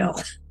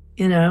jail.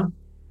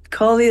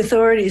 Call the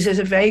authorities. There's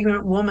a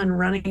vagrant woman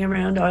running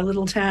around our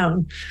little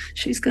town.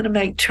 She's going to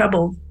make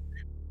trouble.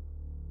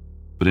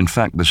 But in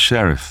fact, the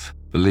sheriff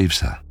believes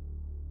her,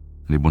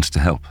 and he wants to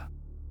help.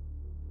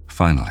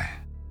 Finally,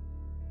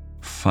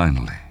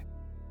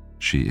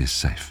 she is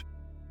safe.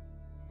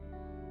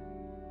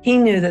 He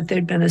knew that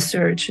there'd been a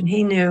search, and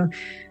he knew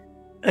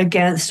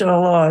against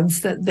all odds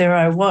that there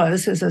I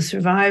was as a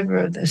survivor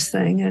of this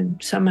thing,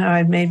 and somehow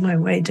I'd made my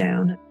way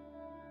down.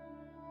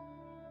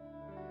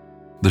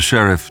 The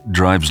sheriff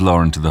drives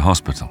Lauren to the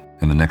hospital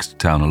in the next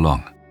town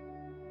along.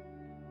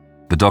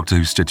 The doctor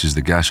who stitches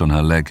the gash on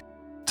her leg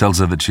tells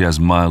her that she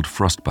has mild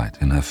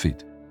frostbite in her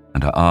feet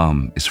and her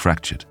arm is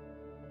fractured.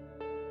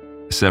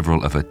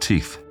 Several of her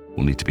teeth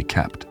will need to be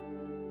capped.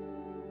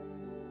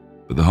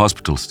 But the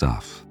hospital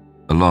staff,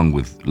 along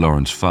with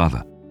Lauren's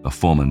father, a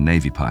former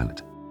Navy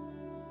pilot,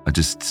 are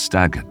just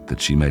staggered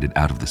that she made it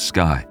out of the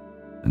sky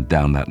and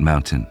down that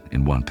mountain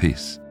in one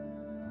piece.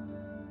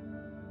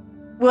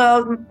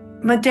 Well,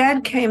 my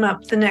dad came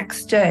up the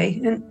next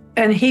day,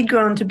 and he'd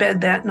gone to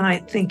bed that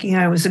night thinking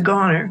I was a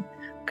goner,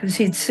 because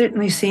he'd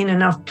certainly seen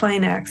enough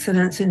plane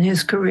accidents in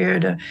his career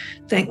to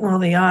think, well,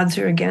 the odds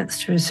are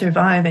against her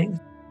surviving.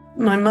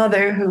 My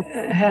mother, who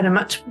had a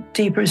much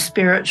deeper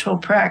spiritual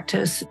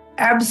practice,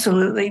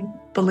 absolutely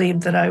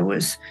believed that I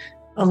was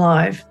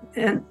alive.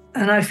 And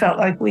I felt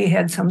like we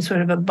had some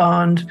sort of a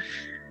bond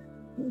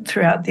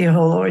throughout the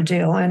whole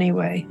ordeal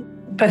anyway.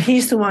 But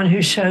he's the one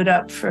who showed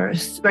up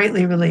first,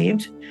 greatly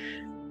relieved.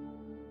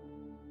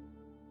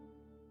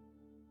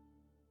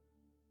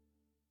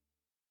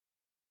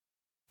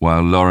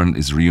 While Lauren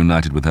is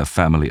reunited with her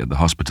family at the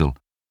hospital,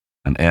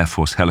 an Air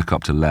Force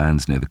helicopter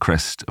lands near the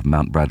crest of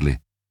Mount Bradley,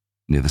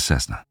 near the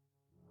Cessna.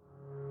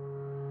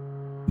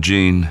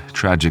 Jean,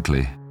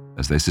 tragically,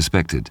 as they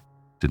suspected,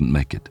 didn't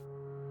make it.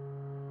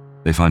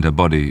 They find her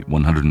body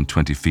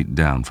 120 feet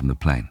down from the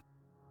plane.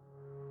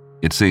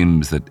 It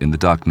seems that in the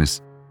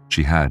darkness,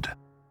 she had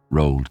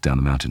rolled down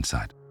the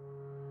mountainside.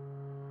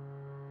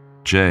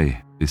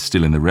 Jay is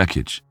still in the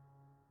wreckage,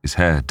 his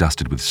hair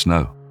dusted with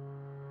snow.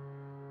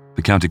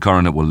 The county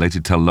coroner will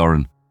later tell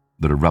Lauren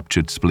that a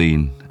ruptured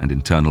spleen and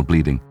internal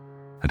bleeding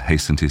had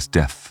hastened his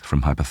death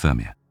from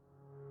hypothermia.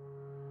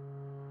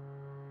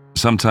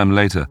 Sometime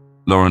later,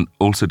 Lauren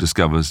also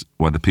discovers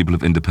why the people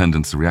of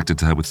Independence reacted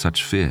to her with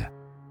such fear.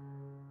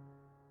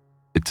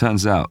 It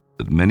turns out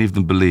that many of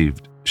them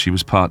believed she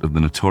was part of the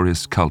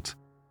notorious cult,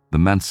 the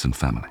Manson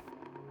family.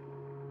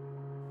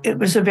 It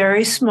was a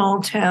very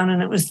small town,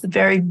 and it was the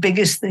very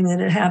biggest thing that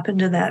had happened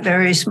to that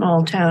very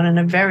small town in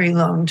a very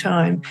long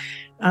time.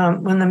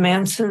 When the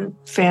Manson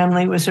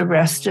family was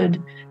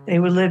arrested, they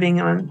were living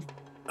on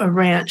a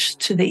ranch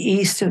to the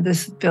east of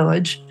this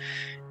village.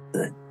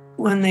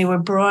 When they were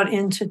brought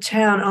into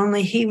town,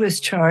 only he was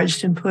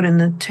charged and put in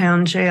the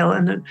town jail,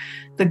 and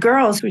the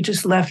girls were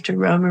just left to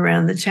roam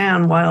around the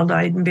town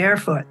wild-eyed and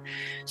barefoot.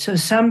 So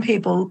some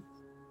people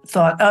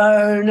thought,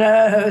 oh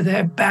no,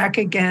 they're back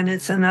again,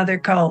 it's another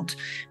cult.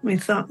 We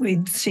thought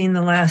we'd seen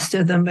the last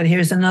of them, but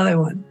here's another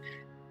one.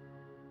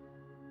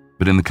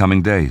 But in the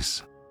coming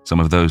days, some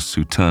of those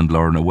who turned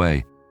Lauren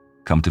away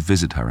come to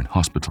visit her in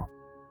hospital,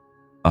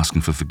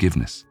 asking for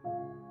forgiveness.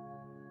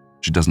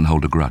 She doesn't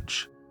hold a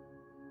grudge.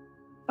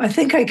 I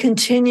think I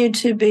continue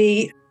to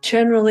be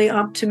generally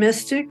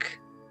optimistic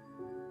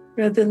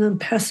rather than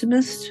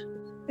pessimist.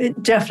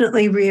 It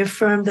definitely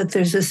reaffirmed that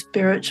there's a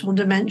spiritual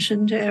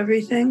dimension to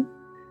everything.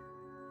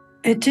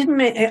 It didn't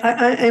make,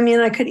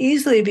 I could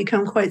easily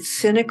become quite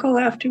cynical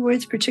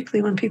afterwards,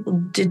 particularly when people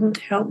didn't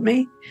help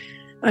me.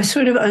 I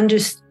sort of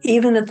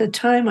even at the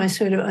time, I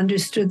sort of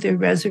understood their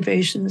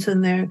reservations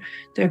and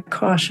their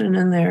caution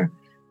and their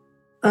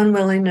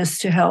unwillingness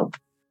to help.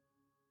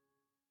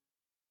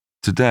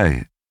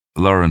 Today,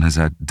 Lauren has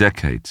had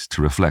decades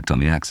to reflect on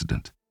the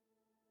accident.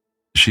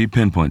 She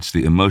pinpoints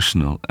the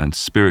emotional and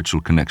spiritual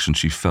connection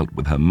she felt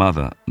with her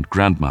mother and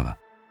grandmother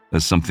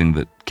as something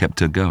that kept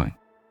her going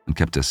and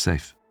kept her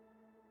safe.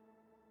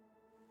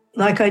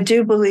 Like, I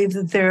do believe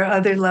that there are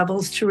other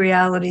levels to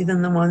reality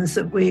than the ones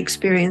that we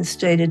experience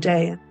day to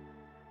day.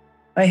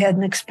 I had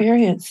an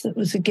experience that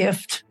was a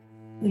gift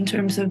in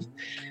terms of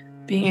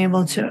being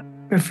able to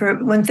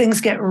refer, when things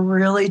get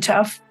really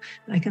tough,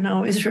 I can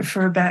always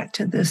refer back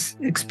to this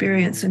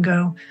experience and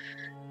go,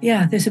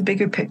 yeah, there's a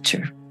bigger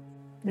picture.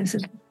 There's a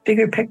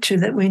bigger picture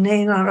that we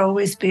may not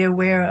always be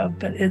aware of,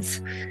 but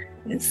it's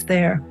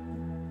there,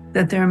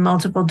 that there are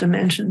multiple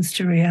dimensions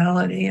to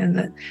reality and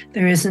that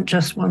there isn't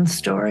just one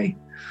story.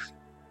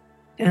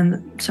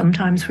 And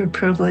sometimes we're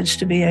privileged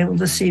to be able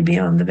to see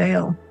beyond the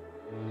veil.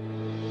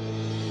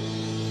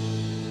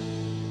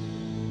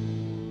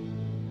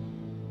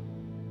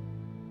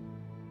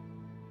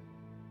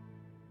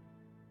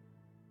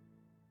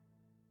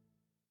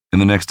 In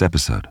the next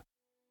episode,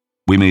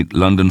 we meet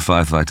London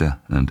firefighter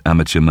and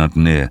amateur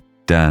mountaineer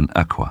Dan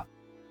Aqua.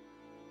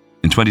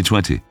 In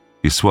 2020,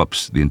 he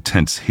swaps the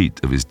intense heat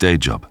of his day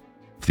job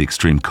for the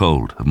extreme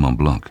cold of Mont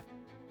Blanc.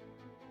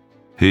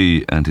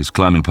 He and his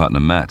climbing partner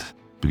Matt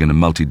begin a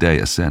multi-day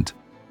ascent.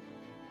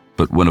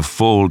 But when a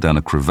fall down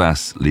a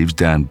crevasse leaves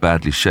Dan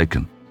badly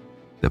shaken,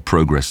 their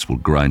progress will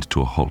grind to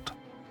a halt.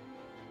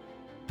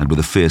 And with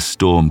a fierce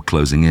storm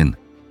closing in,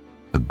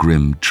 a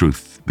grim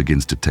truth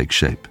begins to take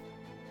shape.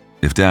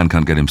 If Dan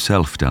can't get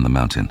himself down the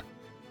mountain,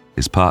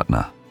 his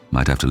partner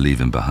might have to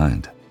leave him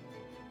behind.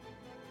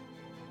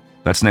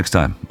 That's next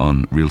time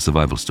on Real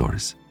Survival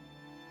Stories.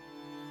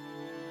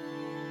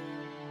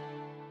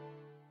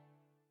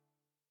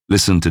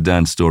 Listen to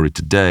Dan's story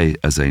today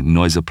as a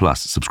Noiser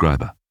Plus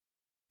subscriber.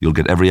 You'll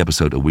get every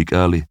episode a week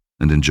early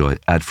and enjoy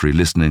ad-free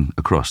listening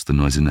across the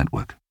Noiser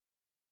network.